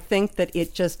 I think that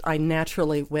I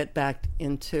naturally went back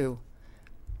into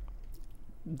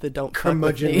the don't fuck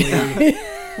with me.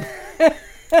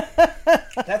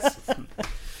 That's...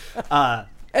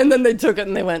 and then they took it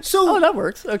and they went, oh, that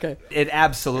works. Okay. It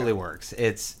absolutely works.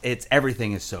 It's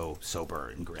everything is so sober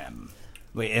and grim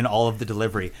in all of the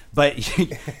delivery. But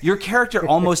your character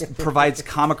almost provides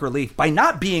comic relief by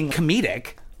not being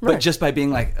comedic, but just by being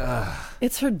like, ugh.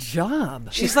 It's her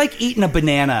job. She's like eating a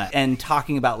banana and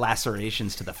talking about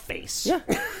lacerations to the face. Yeah.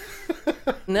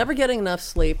 Never getting enough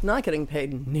sleep, not getting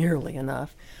paid nearly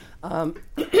enough.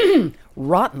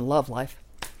 Rotten love life.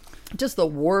 Just the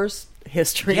worst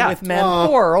history with men.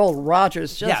 Poor old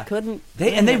Rogers couldn't.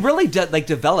 They really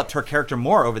developed her character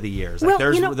more over the years. Like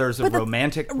there's a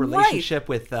romantic relationship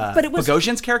with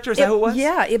Bogosian's character. Is that who it was?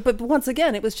 Yeah, but once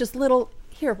again, it was just little.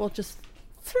 Here, we'll just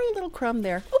throw a little crumb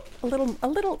there. Oop, a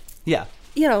little. Yeah.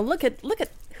 Look at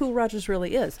who Rogers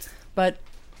really is. But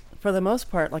for the most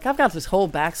part, like I've got this whole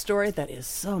backstory that is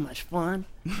so much fun.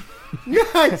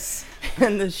 Yes.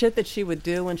 And the shit that she would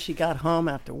do when she got home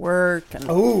after work, and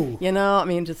I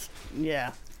mean, just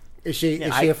Is she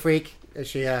a freak? Is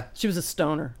she a? She was a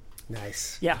stoner.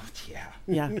 Nice. Yeah.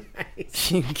 Nice.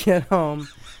 She'd get home,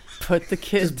 put the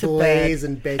kid just to blaze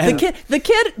bed. And bacon.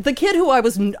 The kid who I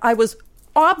was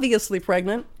obviously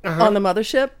pregnant on the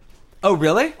mothership. Oh,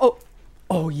 really?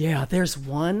 Oh, yeah, there's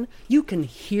one. You can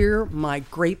hear my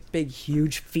great big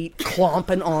huge feet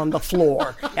clomping on the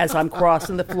floor as I'm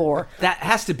crossing the floor. That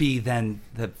has to be then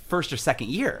the first or second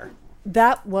year.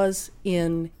 That was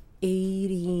in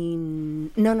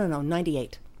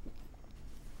 98.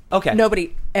 Okay.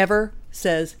 Nobody ever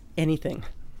says anything.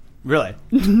 Really?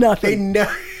 Nothing.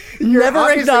 You're never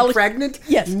obviously pregnant?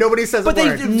 Yes. Nobody says a word.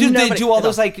 But they do all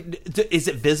those, is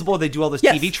it visible? They do all those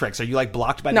TV tricks. Are you,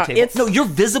 blocked by the table? No, you're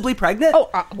visibly pregnant? Oh,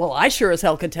 well, I sure as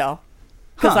hell could tell.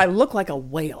 Because I look like a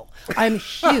whale. I'm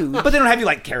huge. But they don't have you,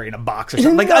 carrying a box or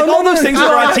something. All those things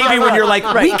that are on TV when you're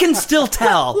we can still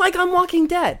tell. Like I'm Walking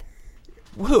Dead.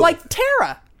 Who? Like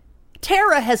Tara.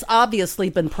 Tara has obviously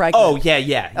been pregnant. Oh,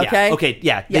 yeah. Okay,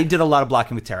 yeah. They did a lot of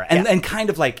blocking with Tara. And kind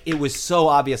of it was so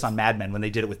obvious on Mad Men when they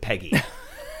did it with Peggy.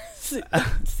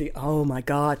 See, oh my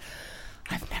God.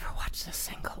 I've never watched a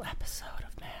single episode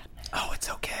of Mad Men. Oh, it's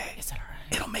okay. Is it all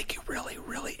right? It'll make you really,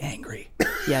 really angry.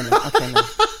 Yeah, no, okay, no.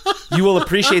 You will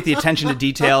appreciate the attention to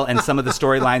detail and some of the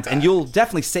storylines, and you'll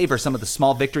definitely savor some of the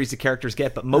small victories the characters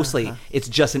get, but mostly it's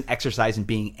just an exercise in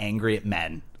being angry at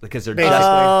men because they're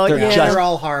they're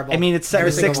all horrible. I mean, it's set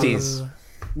in the 60s.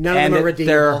 None of them are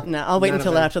redeemable. No, I'll wait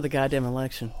until after the goddamn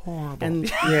election. Horrible. And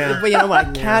Yeah. but you know what?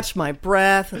 I catch my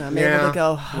breath and I'm able to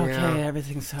go, okay, Yeah.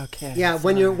 everything's okay. Yeah,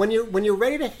 when you're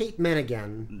ready to hate men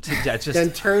again,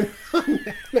 then turn.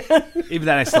 Even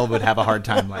then, I still would have a hard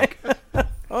time. Like,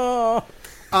 well,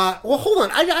 hold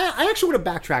on. I actually want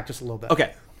to backtrack just a little bit.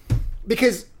 Okay,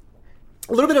 because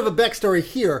a little bit of a backstory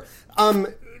here. I'm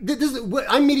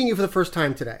meeting you for the first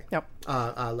time today. Yep.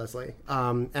 Leslie.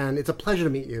 And it's a pleasure to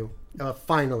meet you.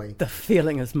 Finally. The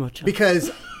feeling is much.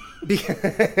 Because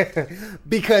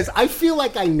I feel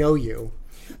like I know you.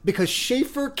 Because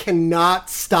Schaefer cannot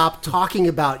stop talking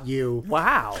about you.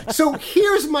 Wow. So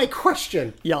here's my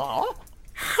question. Yeah?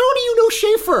 How do you know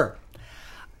Schaefer?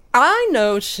 I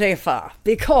know Schaefer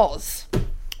because...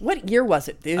 What year was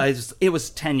it, dude? it was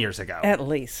 10 years ago. At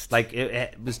least. Like,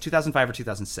 it was 2005 or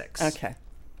 2006. Okay.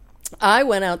 I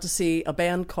went out to see a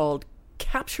band called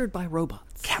Captured by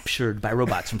Robots. Captured by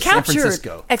Robots from San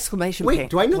Francisco. Exclamation Wait, point.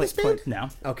 do I know this band? No.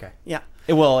 Okay. Yeah.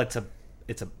 The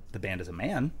band is a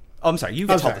man. Oh, I'm sorry. You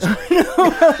can tell this.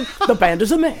 The band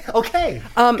is a man. Okay.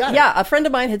 Yeah, a friend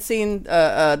of mine had seen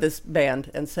this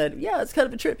band and said, yeah, it's kind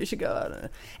of a trip. You should go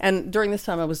out. And during this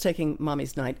time, I was taking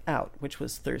Mommy's Night Out, which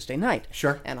was Thursday night.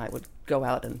 Sure. And I would go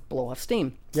out and blow off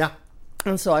steam. Yeah.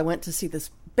 And so I went to see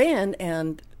this band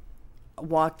and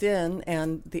walked in,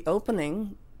 and the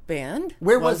opening band.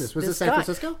 Where was this? Was this San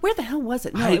Francisco? Where the hell was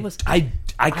it? No, it was. I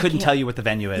couldn't tell you what the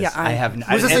venue is. Yeah, I have.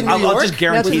 Was this in New York? I'll just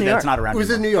guarantee that it's not around. It was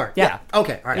in New York. Yeah.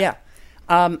 Okay. All right. Yeah.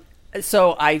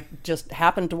 So I just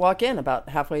happened to walk in about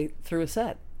halfway through a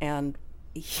set, and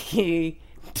he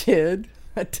did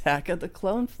Attack of the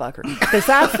Clone Fucker. Because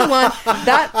that's the one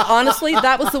that, honestly,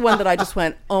 that was the one that I just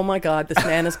went, oh my God, this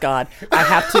man is God. I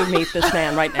have to meet this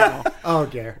man right now. Oh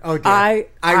dear. Oh dear.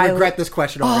 I regret this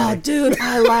question already. Oh, dude,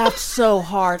 I laughed so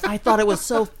hard. I thought it was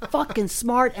so fucking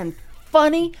smart and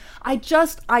funny. I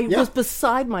was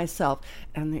beside myself.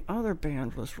 And the other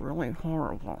band was really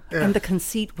horrible. Yeah. And the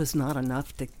conceit was not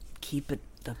enough to keep it.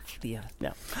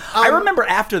 No. I remember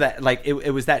after that, like,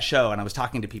 it was that show, and I was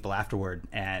talking to people afterward,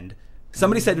 and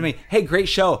somebody said to me, hey, great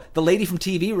show. The lady from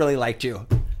TV really liked you.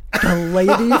 The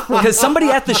lady? Because somebody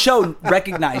at the show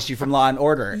recognized you from Law and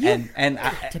Order. You and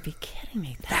got to be kidding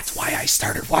me. That's why I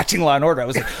started watching Law and Order. I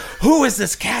was like, who is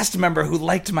this cast member who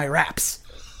liked my raps?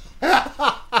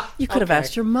 You could have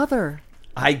asked your mother.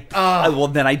 Well,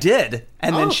 then I did.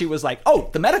 And then she was like,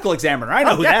 oh, the medical examiner. I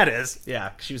know who that is.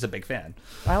 Yeah, she was a big fan.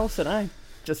 Allison, I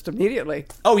just immediately.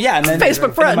 Oh, yeah. And then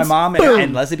Facebook friends. My mom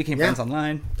and Leslie became friends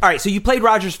online. All right, so you played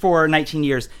Rogers for 19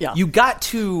 years. Yeah. You got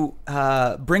to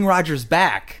bring Rogers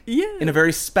back in a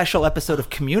very special episode of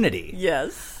Community.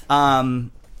 Yes.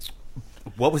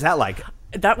 What was that like?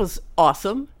 That was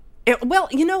awesome. Well,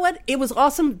 you know what? It was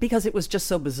awesome because it was just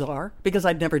so bizarre. Because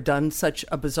I'd never done such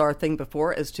a bizarre thing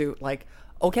before as to, like,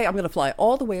 okay, I'm going to fly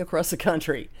all the way across the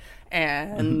country.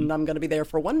 And I'm going to be there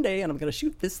for one day. And I'm going to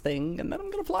shoot this thing. And then I'm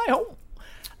going to fly home.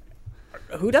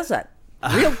 Who does that?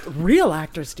 Real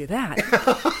actors do that.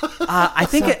 I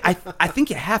think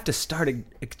you have to start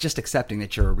just accepting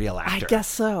that you're a real actor. I guess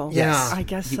so. Yes. I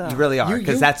guess so. You really are,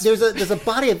 because there's a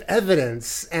body of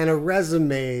evidence and a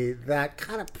resume that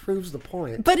kind of proves the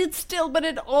point. But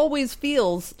it always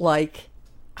feels like,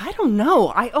 I don't know.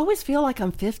 I always feel like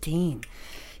I'm 15.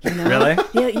 You know? Really?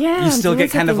 Yeah. You still get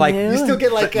kind of like you still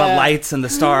get like the lights and the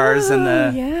stars and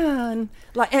the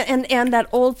and that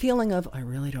old feeling of I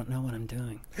really don't know what I'm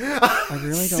doing. I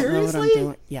really don't know what I'm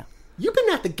doing. Yeah. You've been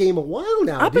at the game a while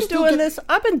now. I've been doing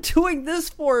this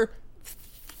for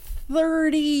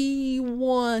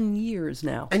 31 years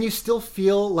now. And you still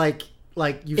feel like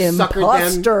you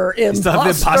imposter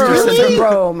imposter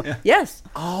syndrome. Yeah. Yes.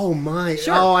 Oh my.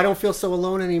 Sure. Oh, I don't feel so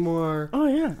alone anymore. Oh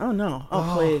yeah. Oh no.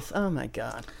 Oh please. Oh my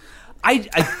God.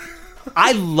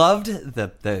 I loved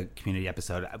the Community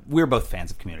episode. We're both fans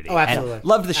of Community. Oh, absolutely. And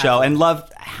loved the show and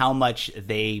loved how much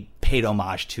they paid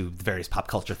homage to the various pop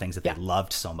culture things that they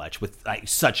loved so much with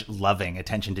such loving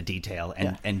attention to detail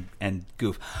and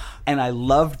goof. And I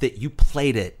loved that you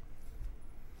played it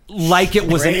like it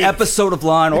was an episode of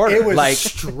Law and Order. It was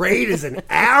straight as an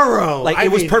arrow. Like, it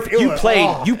was perfect. You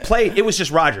played. It was just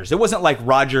Rogers. It wasn't like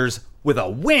Rogers with a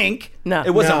wink. No. It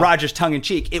wasn't Rogers tongue in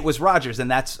cheek. It was Rogers,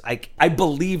 and that's I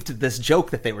believed this joke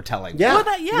that they were telling. Yeah.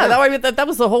 Well, that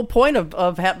was the whole point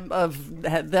of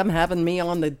them having me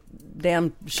on the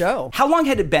damn show. How long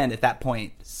had it been at that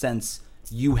point since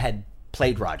you had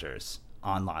played Rogers?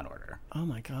 on Law & Order. Oh,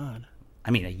 my God.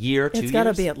 I mean, a year, 2 years? It's got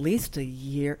to be at least a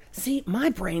year. See, my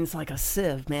brain's like a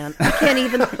sieve, man.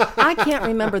 I can't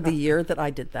remember the year that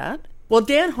I did that. Well,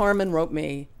 Dan Harmon wrote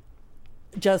me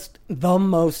just the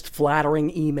most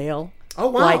flattering email. Oh,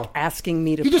 wow. Like asking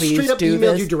me to please do this. He just straight up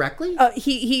emailed you directly?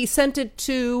 He sent it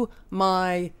to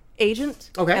my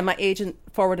agent. Okay. And my agent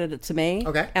forwarded it to me.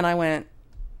 Okay. And I went,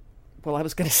 well, I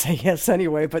was going to say yes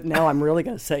anyway, but now I'm really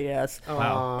going to say yes.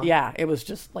 Wow. Yeah, it was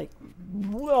just like...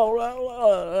 And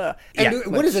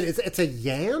what is it? It's a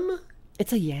yam?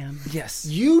 It's a yam. Yes.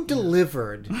 You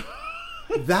delivered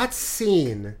that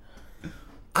scene.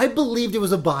 I believed it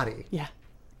was a body. Yeah.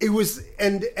 It was,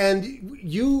 and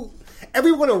you,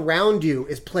 everyone around you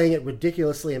is playing it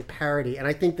ridiculously in parody, and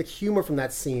I think the humor from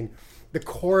that scene, the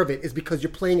core of it, is because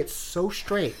you're playing it so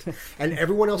straight, and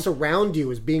everyone else around you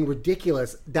is being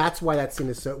ridiculous. That's why that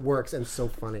scene works and so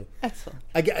funny. Excellent.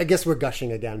 I guess we're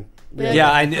gushing again.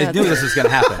 Yeah, I knew this was going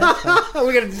to happen.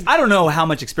 I don't know how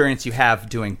much experience you have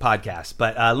doing podcasts,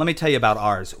 but let me tell you about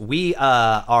ours. We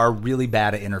are really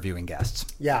bad at interviewing guests.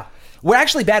 Yeah. We're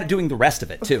actually bad at doing the rest of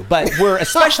it, too. But we're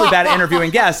especially bad at interviewing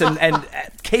guests. And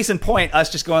case in point, us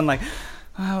just going like,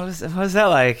 oh, what was that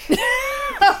like?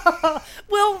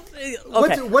 Well,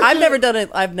 okay. I've never done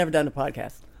a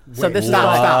podcast. So this is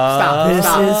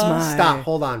Stop.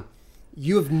 Hold on.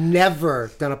 You have never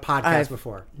done a podcast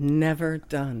before. Never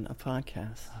done a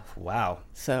podcast. Wow.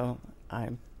 So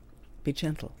be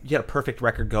gentle. You had a perfect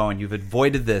record going. You've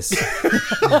avoided this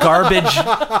garbage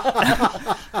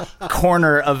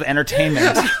corner of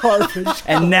entertainment.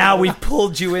 And now we've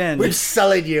pulled you in. We've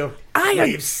sullied you. I adore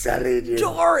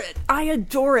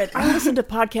it. I listen to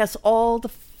podcasts all the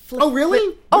Oh,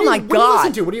 really? Oh, my God. What do you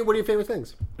listen to? What are your favorite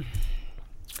things?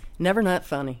 Never Not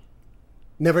Funny.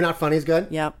 Never Not Funny is good?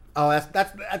 Yep. Oh,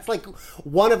 that's like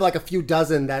one of like a few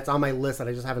dozen that's on my list that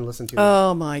I just haven't listened to.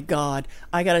 Oh my God.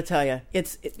 I got to tell you,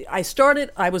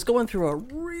 I was going through a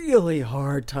really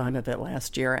hard time of it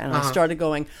last year, and I started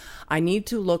going, I need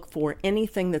to look for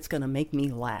anything that's going to make me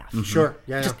laugh. Mm-hmm. Sure.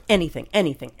 Yeah. Just anything.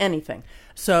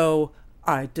 So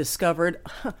I just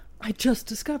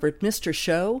discovered Mr.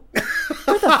 Show.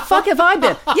 Where the fuck have I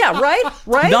been? Yeah, right?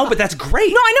 No, but that's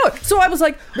great. No, I know it. So I was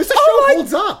like, Mr. Show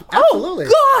holds up. Absolutely.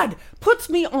 Oh, God. Puts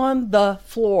me on the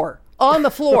floor.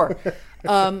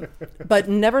 But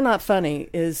Never Not Funny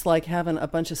is like having a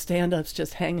bunch of stand-ups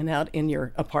just hanging out in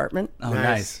your apartment. Oh,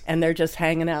 nice. And they're just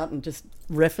hanging out and just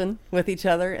riffing with each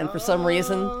other. And for some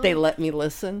reason, they let me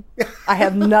listen. I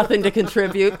have nothing to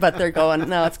contribute, but they're going,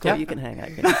 no, it's cool. You can hang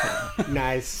out.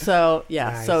 Nice. So,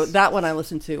 yeah. Nice. So that one I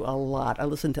listen to a lot. I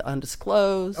listen to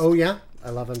Undisclosed. Oh, yeah?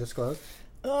 I love Undisclosed.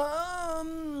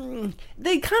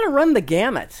 They kind of run the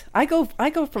gamut. I go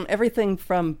from everything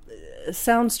from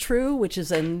Sounds True, which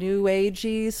is a new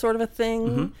agey sort of a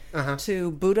thing,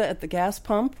 to Buddha at the Gas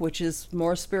Pump, which is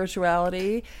more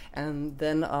spirituality, and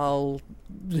then I'll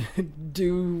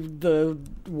do the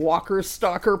Walker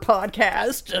Stalker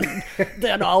podcast, and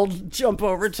then I'll jump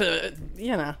over to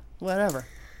whatever.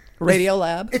 Radio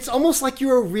Lab. It's almost like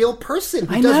you're a real person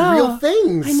who does real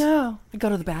things. I know. I go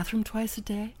to the bathroom twice a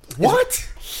day. What?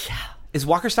 Yeah. Is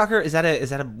Walker Stalker, is that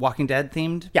a Walking Dead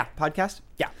themed podcast?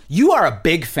 Yeah. You are a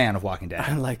big fan of Walking Dead.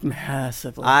 I'm like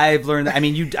massively. I've learned that. I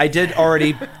mean, I did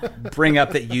already bring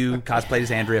up that you cosplayed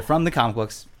as Andrea from the comic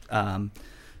books. Not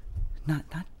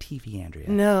TV Andrea.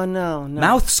 No.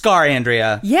 Mouth scar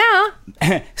Andrea. Yeah.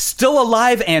 Still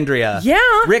alive Andrea. Yeah.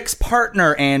 Rick's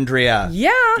partner Andrea.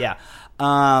 Yeah. Yeah.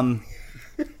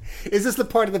 Is this the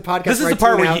part of the podcast? This is the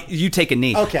part where you take a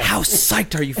knee. Okay. How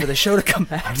psyched are you for the show to come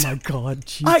back? Oh my God,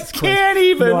 Jesus I can't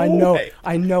even. No,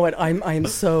 I know it. I'm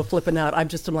so flipping out. I'm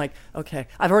like, okay,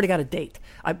 I've already got a date.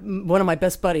 One of my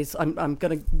best buddies. I'm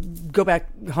gonna go back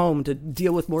home to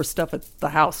deal with more stuff at the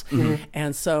house,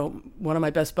 and so one of my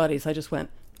best buddies. I just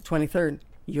went 23rd.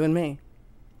 You and me.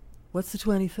 What's the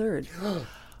 23rd?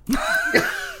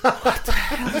 What the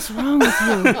hell is wrong with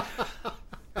you?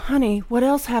 Honey, what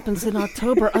else happens in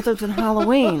October other than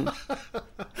Halloween?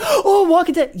 Oh,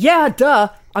 Walking Dead. Yeah, duh.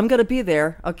 I'm going to be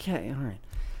there. Okay, all right.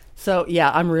 So,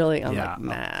 yeah, I'm like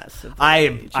massive.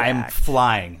 I'm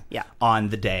flying on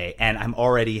the day, and I'm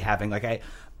already having,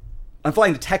 I'm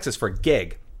flying to Texas for a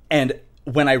gig, and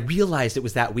when I realized it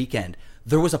was that weekend,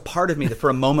 there was a part of me that for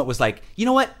a moment was like, you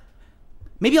know what?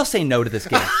 Maybe I'll say no to this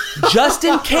gig. Just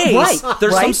in case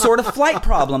there's some sort of flight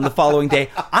problem the following day.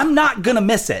 I'm not going to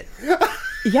miss it.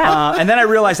 Yeah. And then I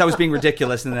realized I was being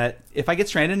ridiculous and that if I get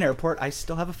stranded in an airport, I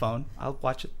still have a phone. I'll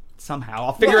watch it somehow.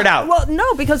 I'll figure it out. Well,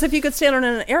 no, because if you get stranded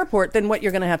in an airport, then what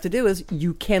you're going to have to do is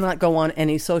you cannot go on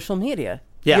any social media.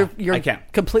 Yeah, you're I can't.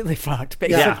 Completely fucked,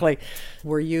 basically. Yeah.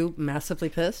 Were you massively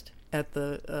pissed? at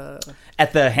the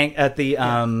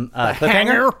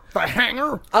cliffhanger. The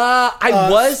hanger. I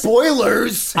was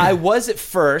spoilers. I was at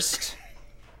first,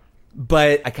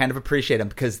 but I kind of appreciate them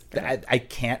because I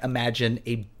can't imagine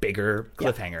a bigger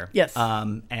cliffhanger. Yes.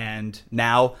 And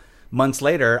now, months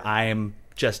later, I'm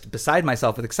just beside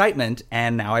myself with excitement,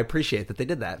 and now I appreciate that they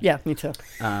did that. Yeah, me too.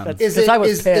 Is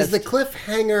the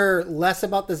cliffhanger less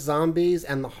about the zombies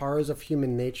and the horrors of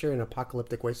human nature in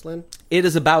Apocalyptic Wasteland? It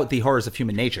is about the horrors of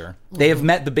human nature. They have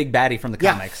met the big baddie from the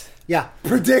comics. Yeah.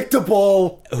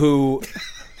 Predictable. Who...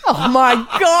 Oh my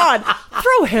God!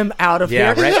 Throw him out of here!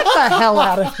 Right? Get the hell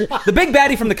out of here! The big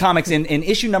baddie from the comics in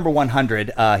issue number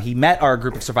 100, he met our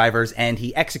group of survivors and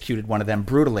he executed one of them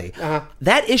brutally.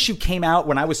 That issue came out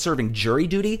when I was serving jury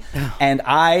duty, and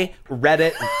I read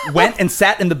it, went and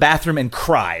sat in the bathroom and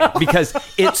cried because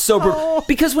it's so brutal.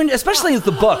 Because especially in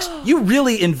the books, you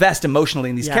really invest emotionally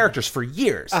in these characters for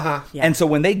years, and so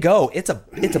when they go, it's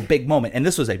a big moment. And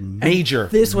this was a major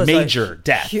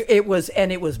death. It was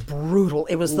brutal.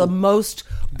 It was the most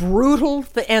brutal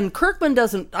thing. And Kirkman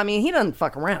doesn't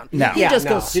fuck around. No. He just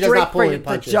goes straight for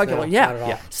the jugular.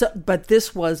 No, So, but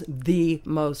this was the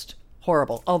most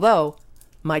horrible. Although,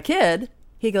 my kid,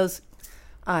 he goes,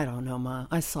 I don't know, Ma.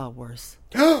 I saw worse.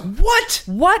 What?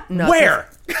 No, where?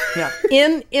 Yeah.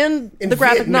 In the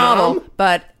graphic novel,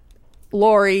 but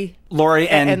Lori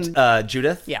and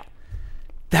Judith? Yeah.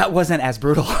 That wasn't as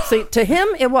brutal. See, to him,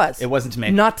 it was. It wasn't to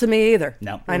me. Not to me either.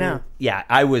 No. I know. Yeah,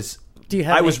 I was...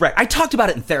 I was wrecked. I talked about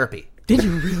it in therapy. Did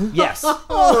you really? Yes.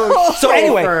 So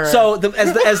anyway,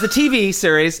 as the TV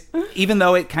series, even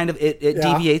though it kind of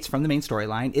deviates from the main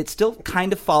storyline, it still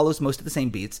kind of follows most of the same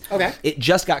beats. Okay. It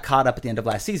just got caught up at the end of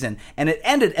last season, and it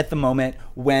ended at the moment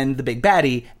when the big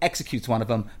baddie executes one of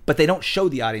them, but they don't show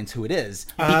the audience who it is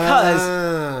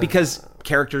because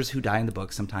characters who die in the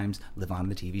book sometimes live on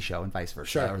the TV show and vice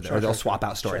versa, or they'll swap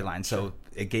out storylines. So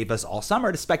it gave us all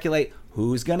summer to speculate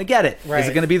who's going to get it. Right. Is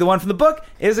it going to be the one from the book?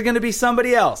 Is it going to be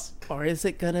somebody else? Or is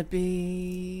it going to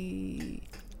be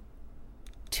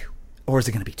two? Or is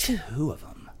it going to be two of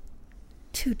them?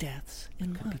 Two deaths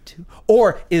in one.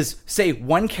 Or is, say,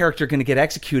 one character going to get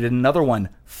executed, another one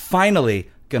finally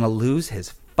going to lose his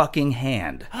fucking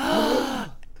hand?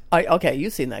 Okay,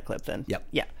 you've seen that clip then. Yep.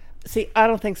 Yeah. See, I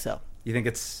don't think so. You think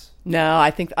it's... No,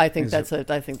 I think that's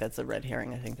a red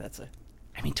herring. I think that's a...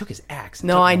 I mean, he took his axe.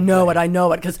 No, I know it,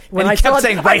 because when he I kept saw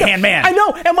saying right-hand man. I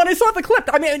know, and when I saw the clip,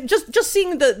 I mean, just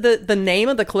seeing the name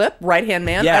of the clip, right-hand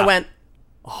man, I went,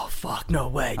 oh, fuck, no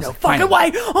way, no fucking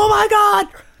way, oh my God.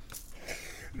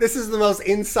 This is the most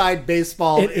inside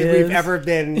baseball we've ever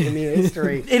been in the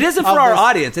history. It isn't for our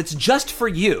audience, it's just for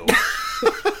you.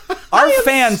 Our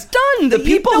fans, stunned. The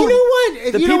people you know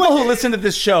what? The people who listen to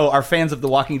this show are fans of The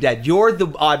Walking Dead. You're the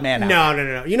odd man out.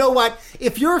 No. You know what?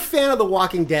 If you're a fan of The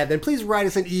Walking Dead, then please write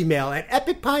us an email at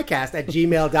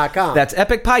epicpodcast@gmail.com. That's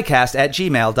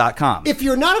epicpodcast@gmail.com. If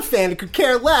you're not a fan and could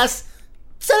care less,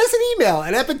 send us an email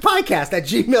at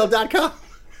epicpodcast@gmail.com.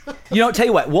 Tell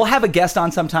you what, we'll have a guest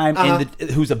on sometime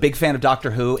who's a big fan of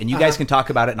Doctor Who, and you guys can talk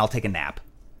about it, and I'll take a nap.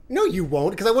 No, you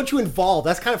won't, because I want you involved.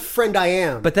 That's the kind of friend I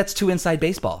am. But that's too inside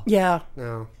baseball. Yeah.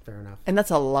 No, fair enough. And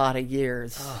that's a lot of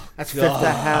years. That's 50.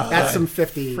 That's some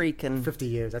 50 freaking 50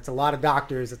 years. That's a lot of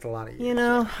doctors. That's a lot of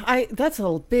years. That's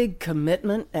a big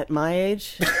commitment at my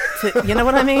age. You know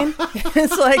what I mean?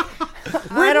 It's like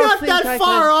we're not that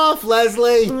far off,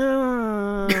 Leslie.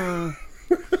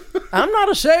 I'm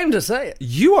not ashamed to say it.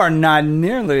 You are not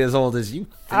nearly as old as you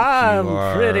think I'm you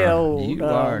are. pretty old. You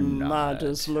are not. I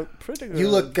just look pretty good. You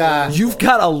look... You've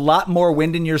got a lot more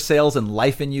wind in your sails and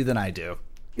life in you than I do.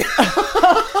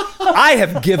 I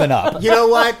have given up. You know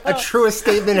what? A truest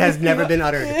statement has never been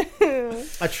uttered.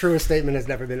 A truest statement has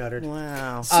never been uttered.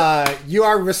 Wow. You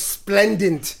are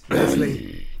resplendent,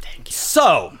 Leslie. Thank you.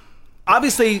 So,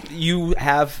 obviously, you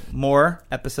have more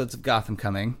episodes of Gotham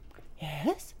coming.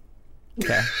 Yes.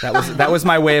 Okay, that was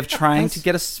my way of trying to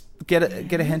get a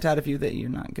hint out of you that you're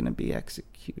not going to be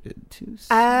executed too soon.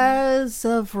 As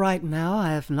of right now,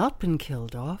 I have not been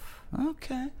killed off.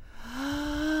 Okay.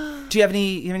 Do you have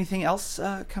anything else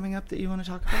coming up that you want to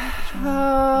talk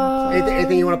about?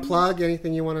 Anything you want to plug?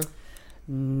 Anything you want to?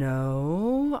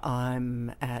 No,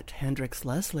 I'm at Hendrix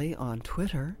Leslie on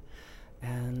Twitter,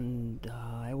 and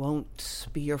I won't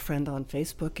be your friend on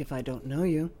Facebook if I don't know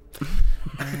you.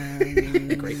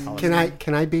 Great.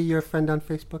 Can I be your friend on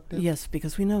Facebook then? Yes,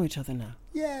 because we know each other now.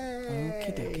 Yay!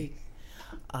 Okie dokie.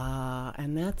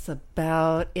 And that's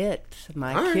about it.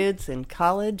 My kids in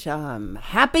college, I'm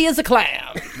happy as a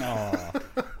clam.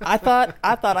 I thought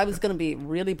I was going to be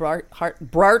really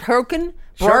heartbroken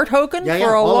for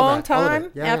a long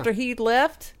time after he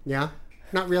left. Yeah.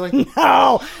 Not really?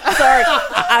 No. Sorry.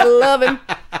 I love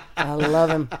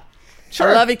him. Sure.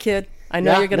 I love you, kid. I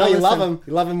know you're going to listen. You love him.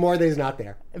 You love him more that he's not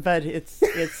there. But it's...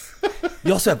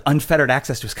 You also have unfettered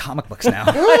access to his comic books now.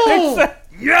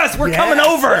 Yes, we're coming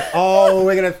over. Oh,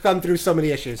 we're going to thumb through so many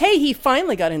issues. Hey, he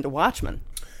finally got into Watchmen.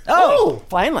 Oh,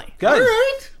 finally. Good. All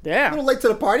right. Yeah. A little late to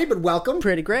the party, but welcome.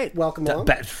 Pretty great. Welcome along.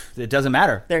 But it doesn't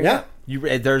matter. There you go.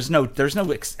 There's no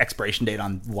expiration date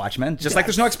on Watchmen, just like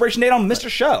there's no expiration date on Mr.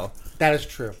 Show. That is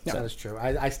true. Yeah. That is true.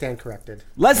 I stand corrected.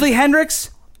 Leslie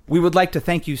Hendricks, we would like to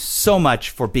thank you so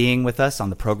much for being with us on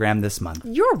the program this month.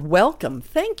 You're welcome.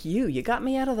 Thank you. You got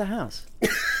me out of the house.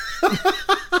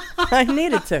 I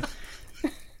needed to.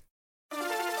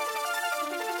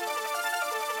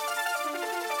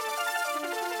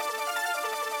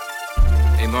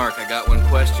 Hey, Mark, I got one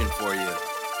question for you.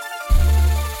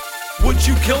 Would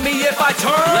you kill me if I turn?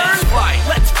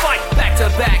 Let's fight, back to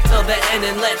back till the end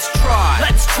and let's try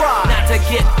not to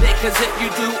get bit, cause if you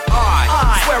do,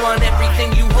 I swear on everything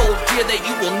you hold dear that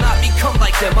you will not become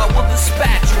like them. I will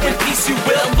dispatch you in peace, you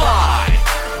will lie.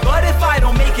 But if I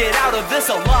don't make it out of this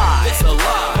alive,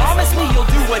 promise me you'll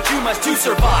do what you must to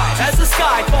survive. As the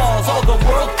sky falls, all the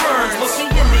world burns. Look me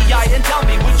in the eye and tell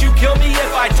me, would you kill me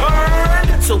if I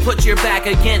turned? So put your back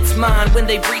against mine when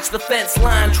they breach the fence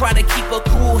line. Try to keep a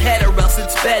cool head or else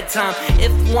it's bedtime.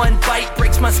 If one bite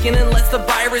breaks my skin and lets the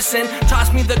virus in,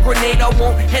 toss me the grenade, I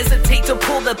won't hesitate to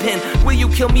pull the pin. Will you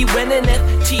kill me when and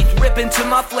if teeth rip into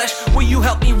my flesh? Will you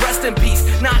help me rest in peace,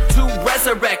 not to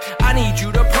resurrect? I need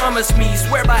you to promise me,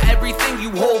 swear by everything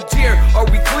you hold dear. Are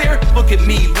we clear? Look at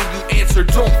me when you answer,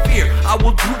 don't fear. I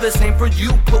will do the same for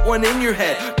you, put one in your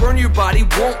head. Burn your body,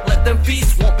 won't let them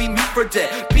feast, won't be meat for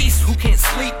dead. Beast who can't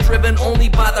sleep, driven only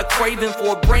by the craving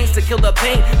for brains to kill the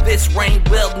pain. This reign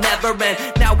will never end.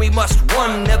 Now we must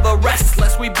run, never rest,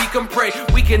 lest we become prey.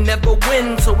 We can never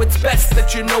win, so it's best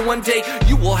that you know one day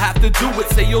you will have to do it.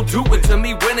 Say you'll do it to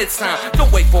me when it's time.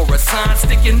 Don't wait for a sign,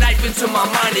 stick your knife into my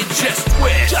mind and just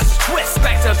twist,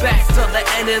 back to back till the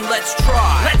end and let's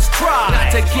try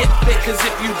not to get bit, cause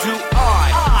if you do,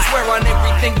 I swear on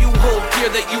everything you hold dear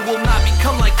that you will not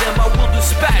become like them. I will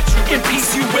dispatch you in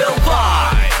peace, you will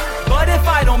lie. But if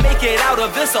I don't make it out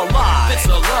of this alive,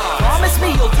 promise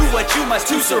me you'll do what you must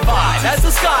to survive. As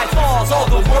the sky falls, all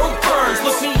the world burns.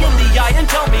 Look me in the eye and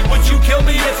tell me, would you kill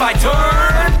me if I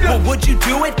turned? Well, would you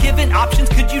do it? Given options,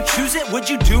 could you choose it? Would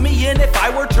you do me in if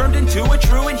I were turned into a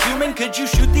true inhuman? Could you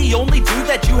shoot the only dude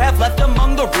that you have left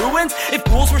among the ruins? If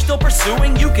ghouls were still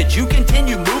pursuing you, could you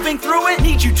continue moving through it?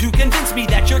 Need you to convince me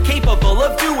that you're capable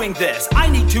of doing this. I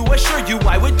need to assure you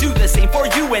I would do the same for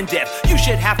you, and if you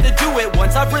should have to do it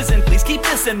once I've risen, please keep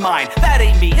this in mind. That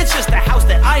ain't me, it's just a house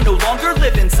that I no longer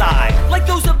live inside. Like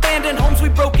those abandoned homes we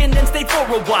broke in and stayed for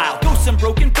a while. Ghosts and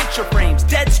broken picture frames,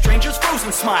 dead strangers,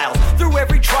 frozen smiles. Through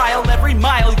every trial, every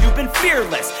mile, you've been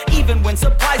fearless. Even when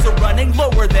supplies are running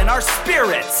lower than our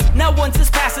spirits. Now once this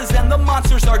passes and the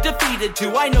monsters are defeated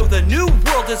too, I know the new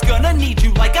world is gonna need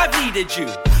you like I've needed you.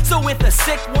 So if the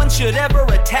sick one should ever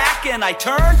attack and I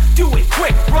turn, do it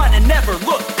quick, run and never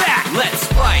look back. Let's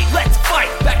fight,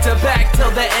 back to back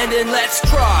till the end and let's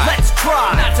try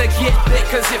not to get bit,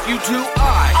 cause if you do,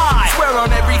 I swear on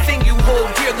everything you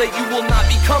hold dear that you will not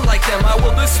become like them. I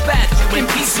will dispatch you in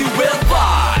peace, you will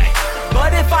lie.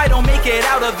 But if I don't make it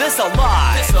out of this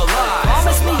alive,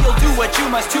 promise me you'll do what you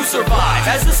must to survive.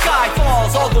 As the sky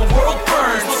falls, all the world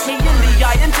burns. Look me in the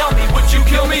eye and tell me, would you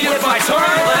kill me if I turn?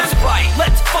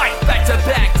 Let's fight, back to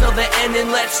back till the end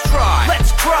and let's try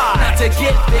not to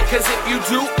get bit, cause if you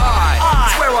do,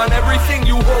 I swear on everything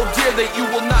you hold dear that you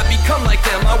will not become like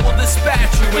them. I will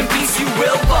dispatch you in peace, you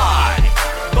will lie.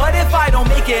 But if I don't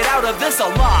make it out of this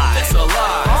alive,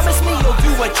 promise me you'll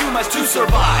do what you must to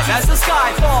survive. As the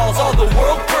sky falls, all the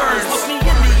world burns. Look me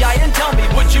in the eye and tell me,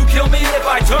 would you kill me if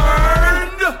I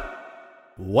turned?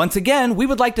 Once again, we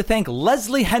would like to thank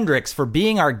Leslie Hendricks for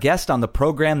being our guest on the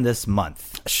program this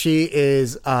month. She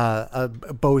is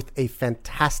both a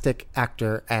fantastic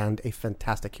actor and a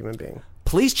fantastic human being.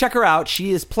 Please check her out.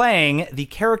 She is playing the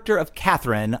character of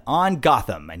Catherine on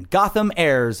Gotham, and Gotham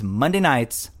airs Monday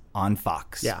nights on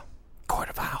Fox. Yeah. Court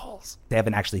of Owls. They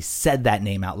haven't actually said that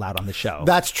name out loud on the show.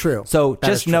 That's true. So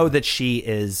just know that she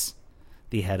is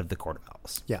the head of the Court of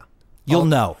Owls. Yeah. You'll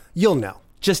know. You'll know.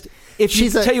 Just, if you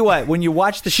tell you what, when you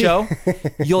watch the show,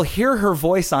 you'll hear her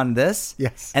voice on this.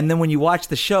 Yes. And then when you watch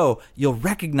the show, you'll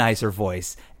recognize her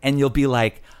voice and you'll be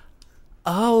like,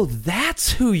 oh,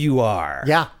 that's who you are.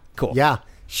 Yeah. Cool. Yeah.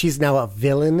 She's now a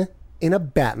villain in a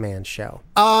Batman show.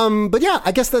 But yeah,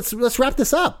 I guess let's wrap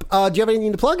this up. Do you have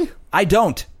anything to plug? I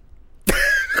don't.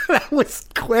 That was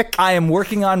quick. I am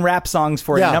working on rap songs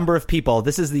for a number of people.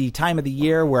 This is the time of the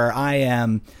year where I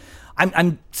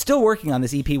I'm still working on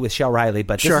this EP with Shell Riley,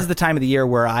 but this is the time of the year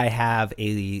where I have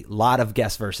a lot of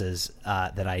guest verses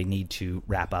that I need to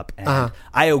wrap up. And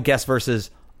I owe guest verses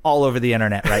all over the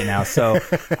internet right now, so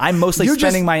I'm mostly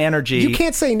spending my energy. You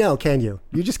can't say no, can you?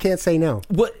 You just can't say no.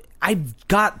 What? I've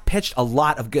got pitched a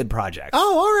lot of good projects.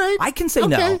 Oh, all right. I can say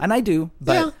no, and I do,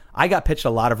 but I got pitched a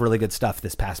lot of really good stuff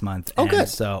this past month. Oh, good.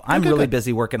 So I'm really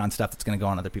busy working on stuff that's going to go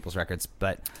on other people's records,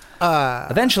 but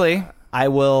eventually I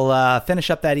will finish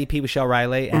up that EP with Shell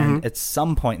Riley, and at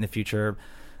some point in the future,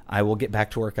 I will get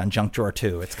back to work on Junk Drawer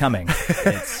 2. It's coming.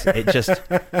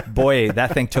 Boy,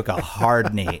 that thing took a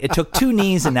hard knee. It took 2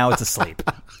 knees, and now it's asleep.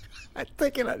 I'm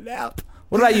taking a nap.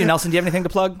 What about you, Nelson? Do you have anything to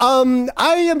plug?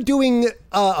 I am doing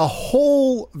a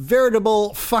whole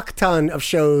veritable fuck ton of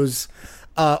shows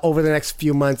over the next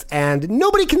few months, and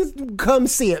nobody can come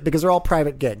see it because they're all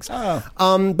private gigs.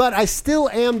 But I still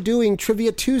am doing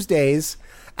Trivia Tuesdays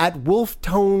at Wolf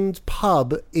Tones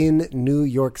Pub in New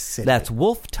York City. That's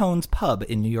Wolf Tones Pub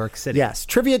in New York City. Yes,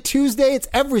 Trivia Tuesday. It's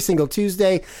every single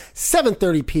Tuesday,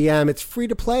 7:30 p.m. It's free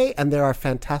to play, and there are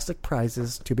fantastic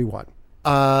prizes to be won.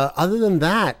 Other than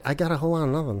that, I got a whole lot of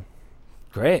nothing.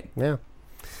 Great. Yeah.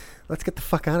 Let's get the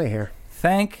fuck out of here.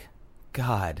 Thank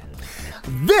God.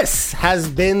 This has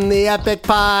been the Epic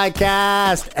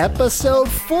Podcast, episode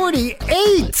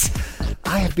 48.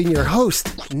 I have been your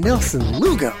host, Nelson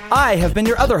Lugo. I have been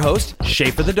your other host,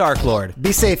 Schaefer the Dark Lord.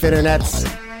 Be safe, internets.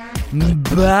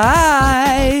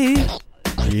 Bye.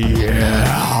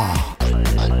 Yeah.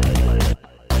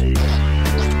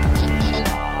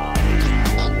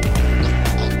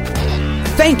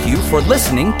 Thank you for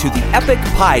listening to the Epic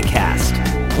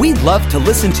Piecast. We'd love to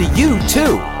listen to you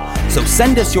too. So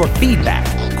send us your feedback,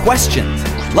 questions,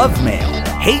 love mail,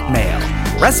 hate mail,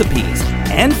 recipes,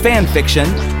 and fan fiction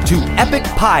to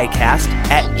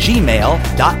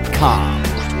epicpiecast@gmail.com.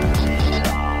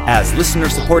 As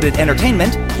listener-supported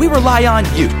entertainment, we rely on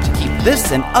you to keep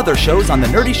this and other shows on the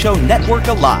Nerdy Show Network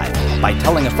alive by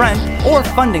telling a friend or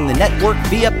funding the network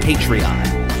via Patreon.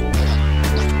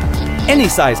 Any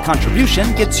size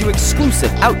contribution gets you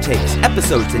exclusive outtakes,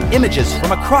 episodes, and images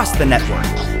from across the network.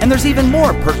 And there's even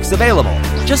more perks available.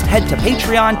 Just head to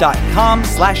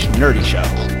patreon.com/nerdyshow.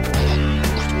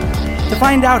 To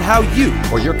find out how you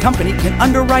or your company can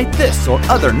underwrite this or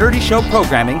other Nerdy Show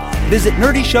programming, visit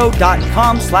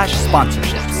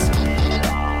nerdyshow.com/sponsorships.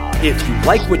 If you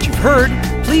like what you've heard,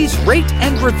 please rate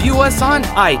and review us on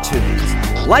iTunes.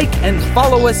 Like and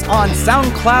follow us on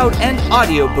SoundCloud and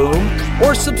Audio Boom,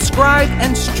 or subscribe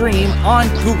and stream on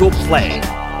Google Play.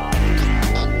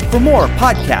 For more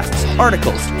podcasts,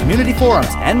 articles, community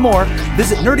forums, and more,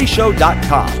 visit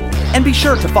nerdyshow.com. And be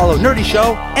sure to follow Nerdy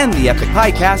Show and the Epic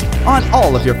Piecast on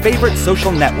all of your favorite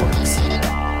social networks.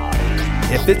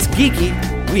 If it's geeky,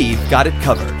 we've got it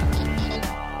covered.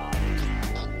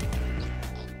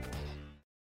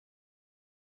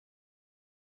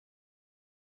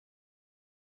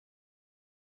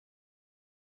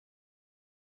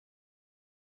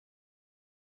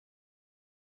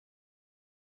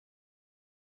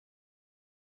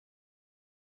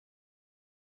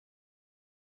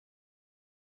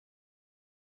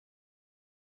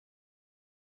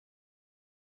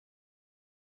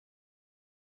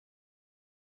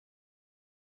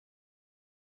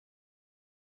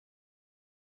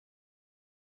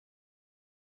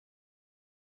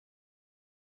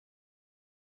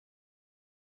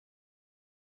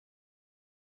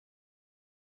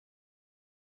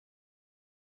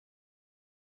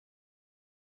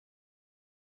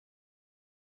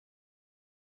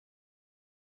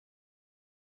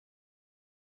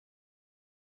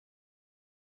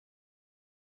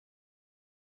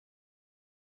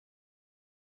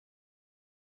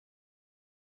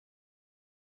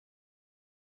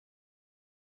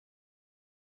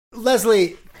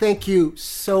 Leslie, thank you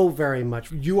so very much.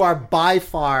 You are by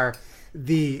far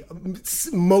the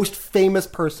most famous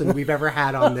person we've ever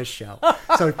had on this show.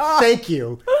 So thank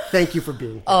you. Thank you for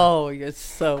being here. Oh, you're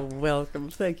so welcome.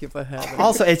 Thank you for having me.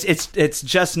 Also, it's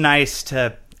just nice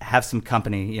to have some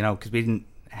company, you know, because we didn't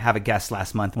have a guest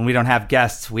last month. When we don't have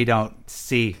guests, we don't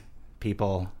see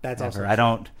people. That's ever. also I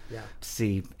don't Yeah.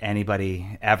 see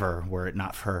anybody ever were it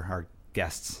not for our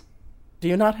guests. Do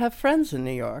you not have friends in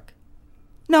New York?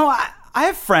 No, I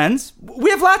have friends.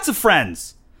 We have lots of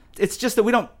friends. It's just that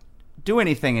we don't do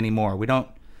anything anymore. We don't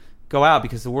go out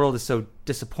because the world is so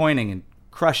disappointing and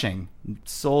crushing and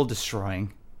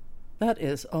soul-destroying. That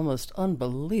is almost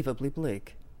unbelievably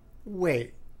bleak.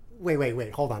 Wait.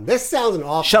 Hold on. This sounds an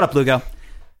awful... Shut up, Lugo.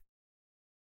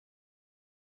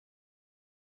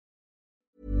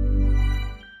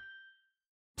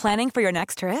 Planning for your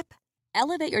next trip?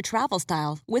 Elevate your travel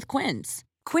style with Quince.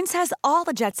 Quince has all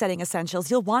the jet-setting essentials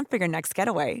you'll want for your next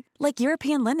getaway, like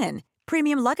European linen,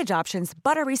 premium luggage options,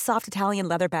 buttery soft Italian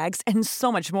leather bags, and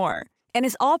so much more. And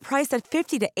is all priced at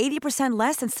 50 to 80%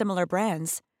 less than similar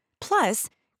brands. Plus,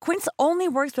 Quince only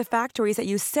works with factories that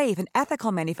use safe and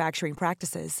ethical manufacturing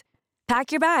practices.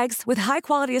 Pack your bags with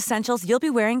high-quality essentials you'll be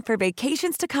wearing for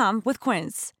vacations to come with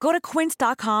Quince. Go to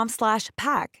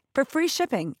quince.com/pack for free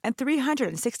shipping and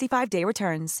 365-day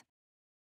returns.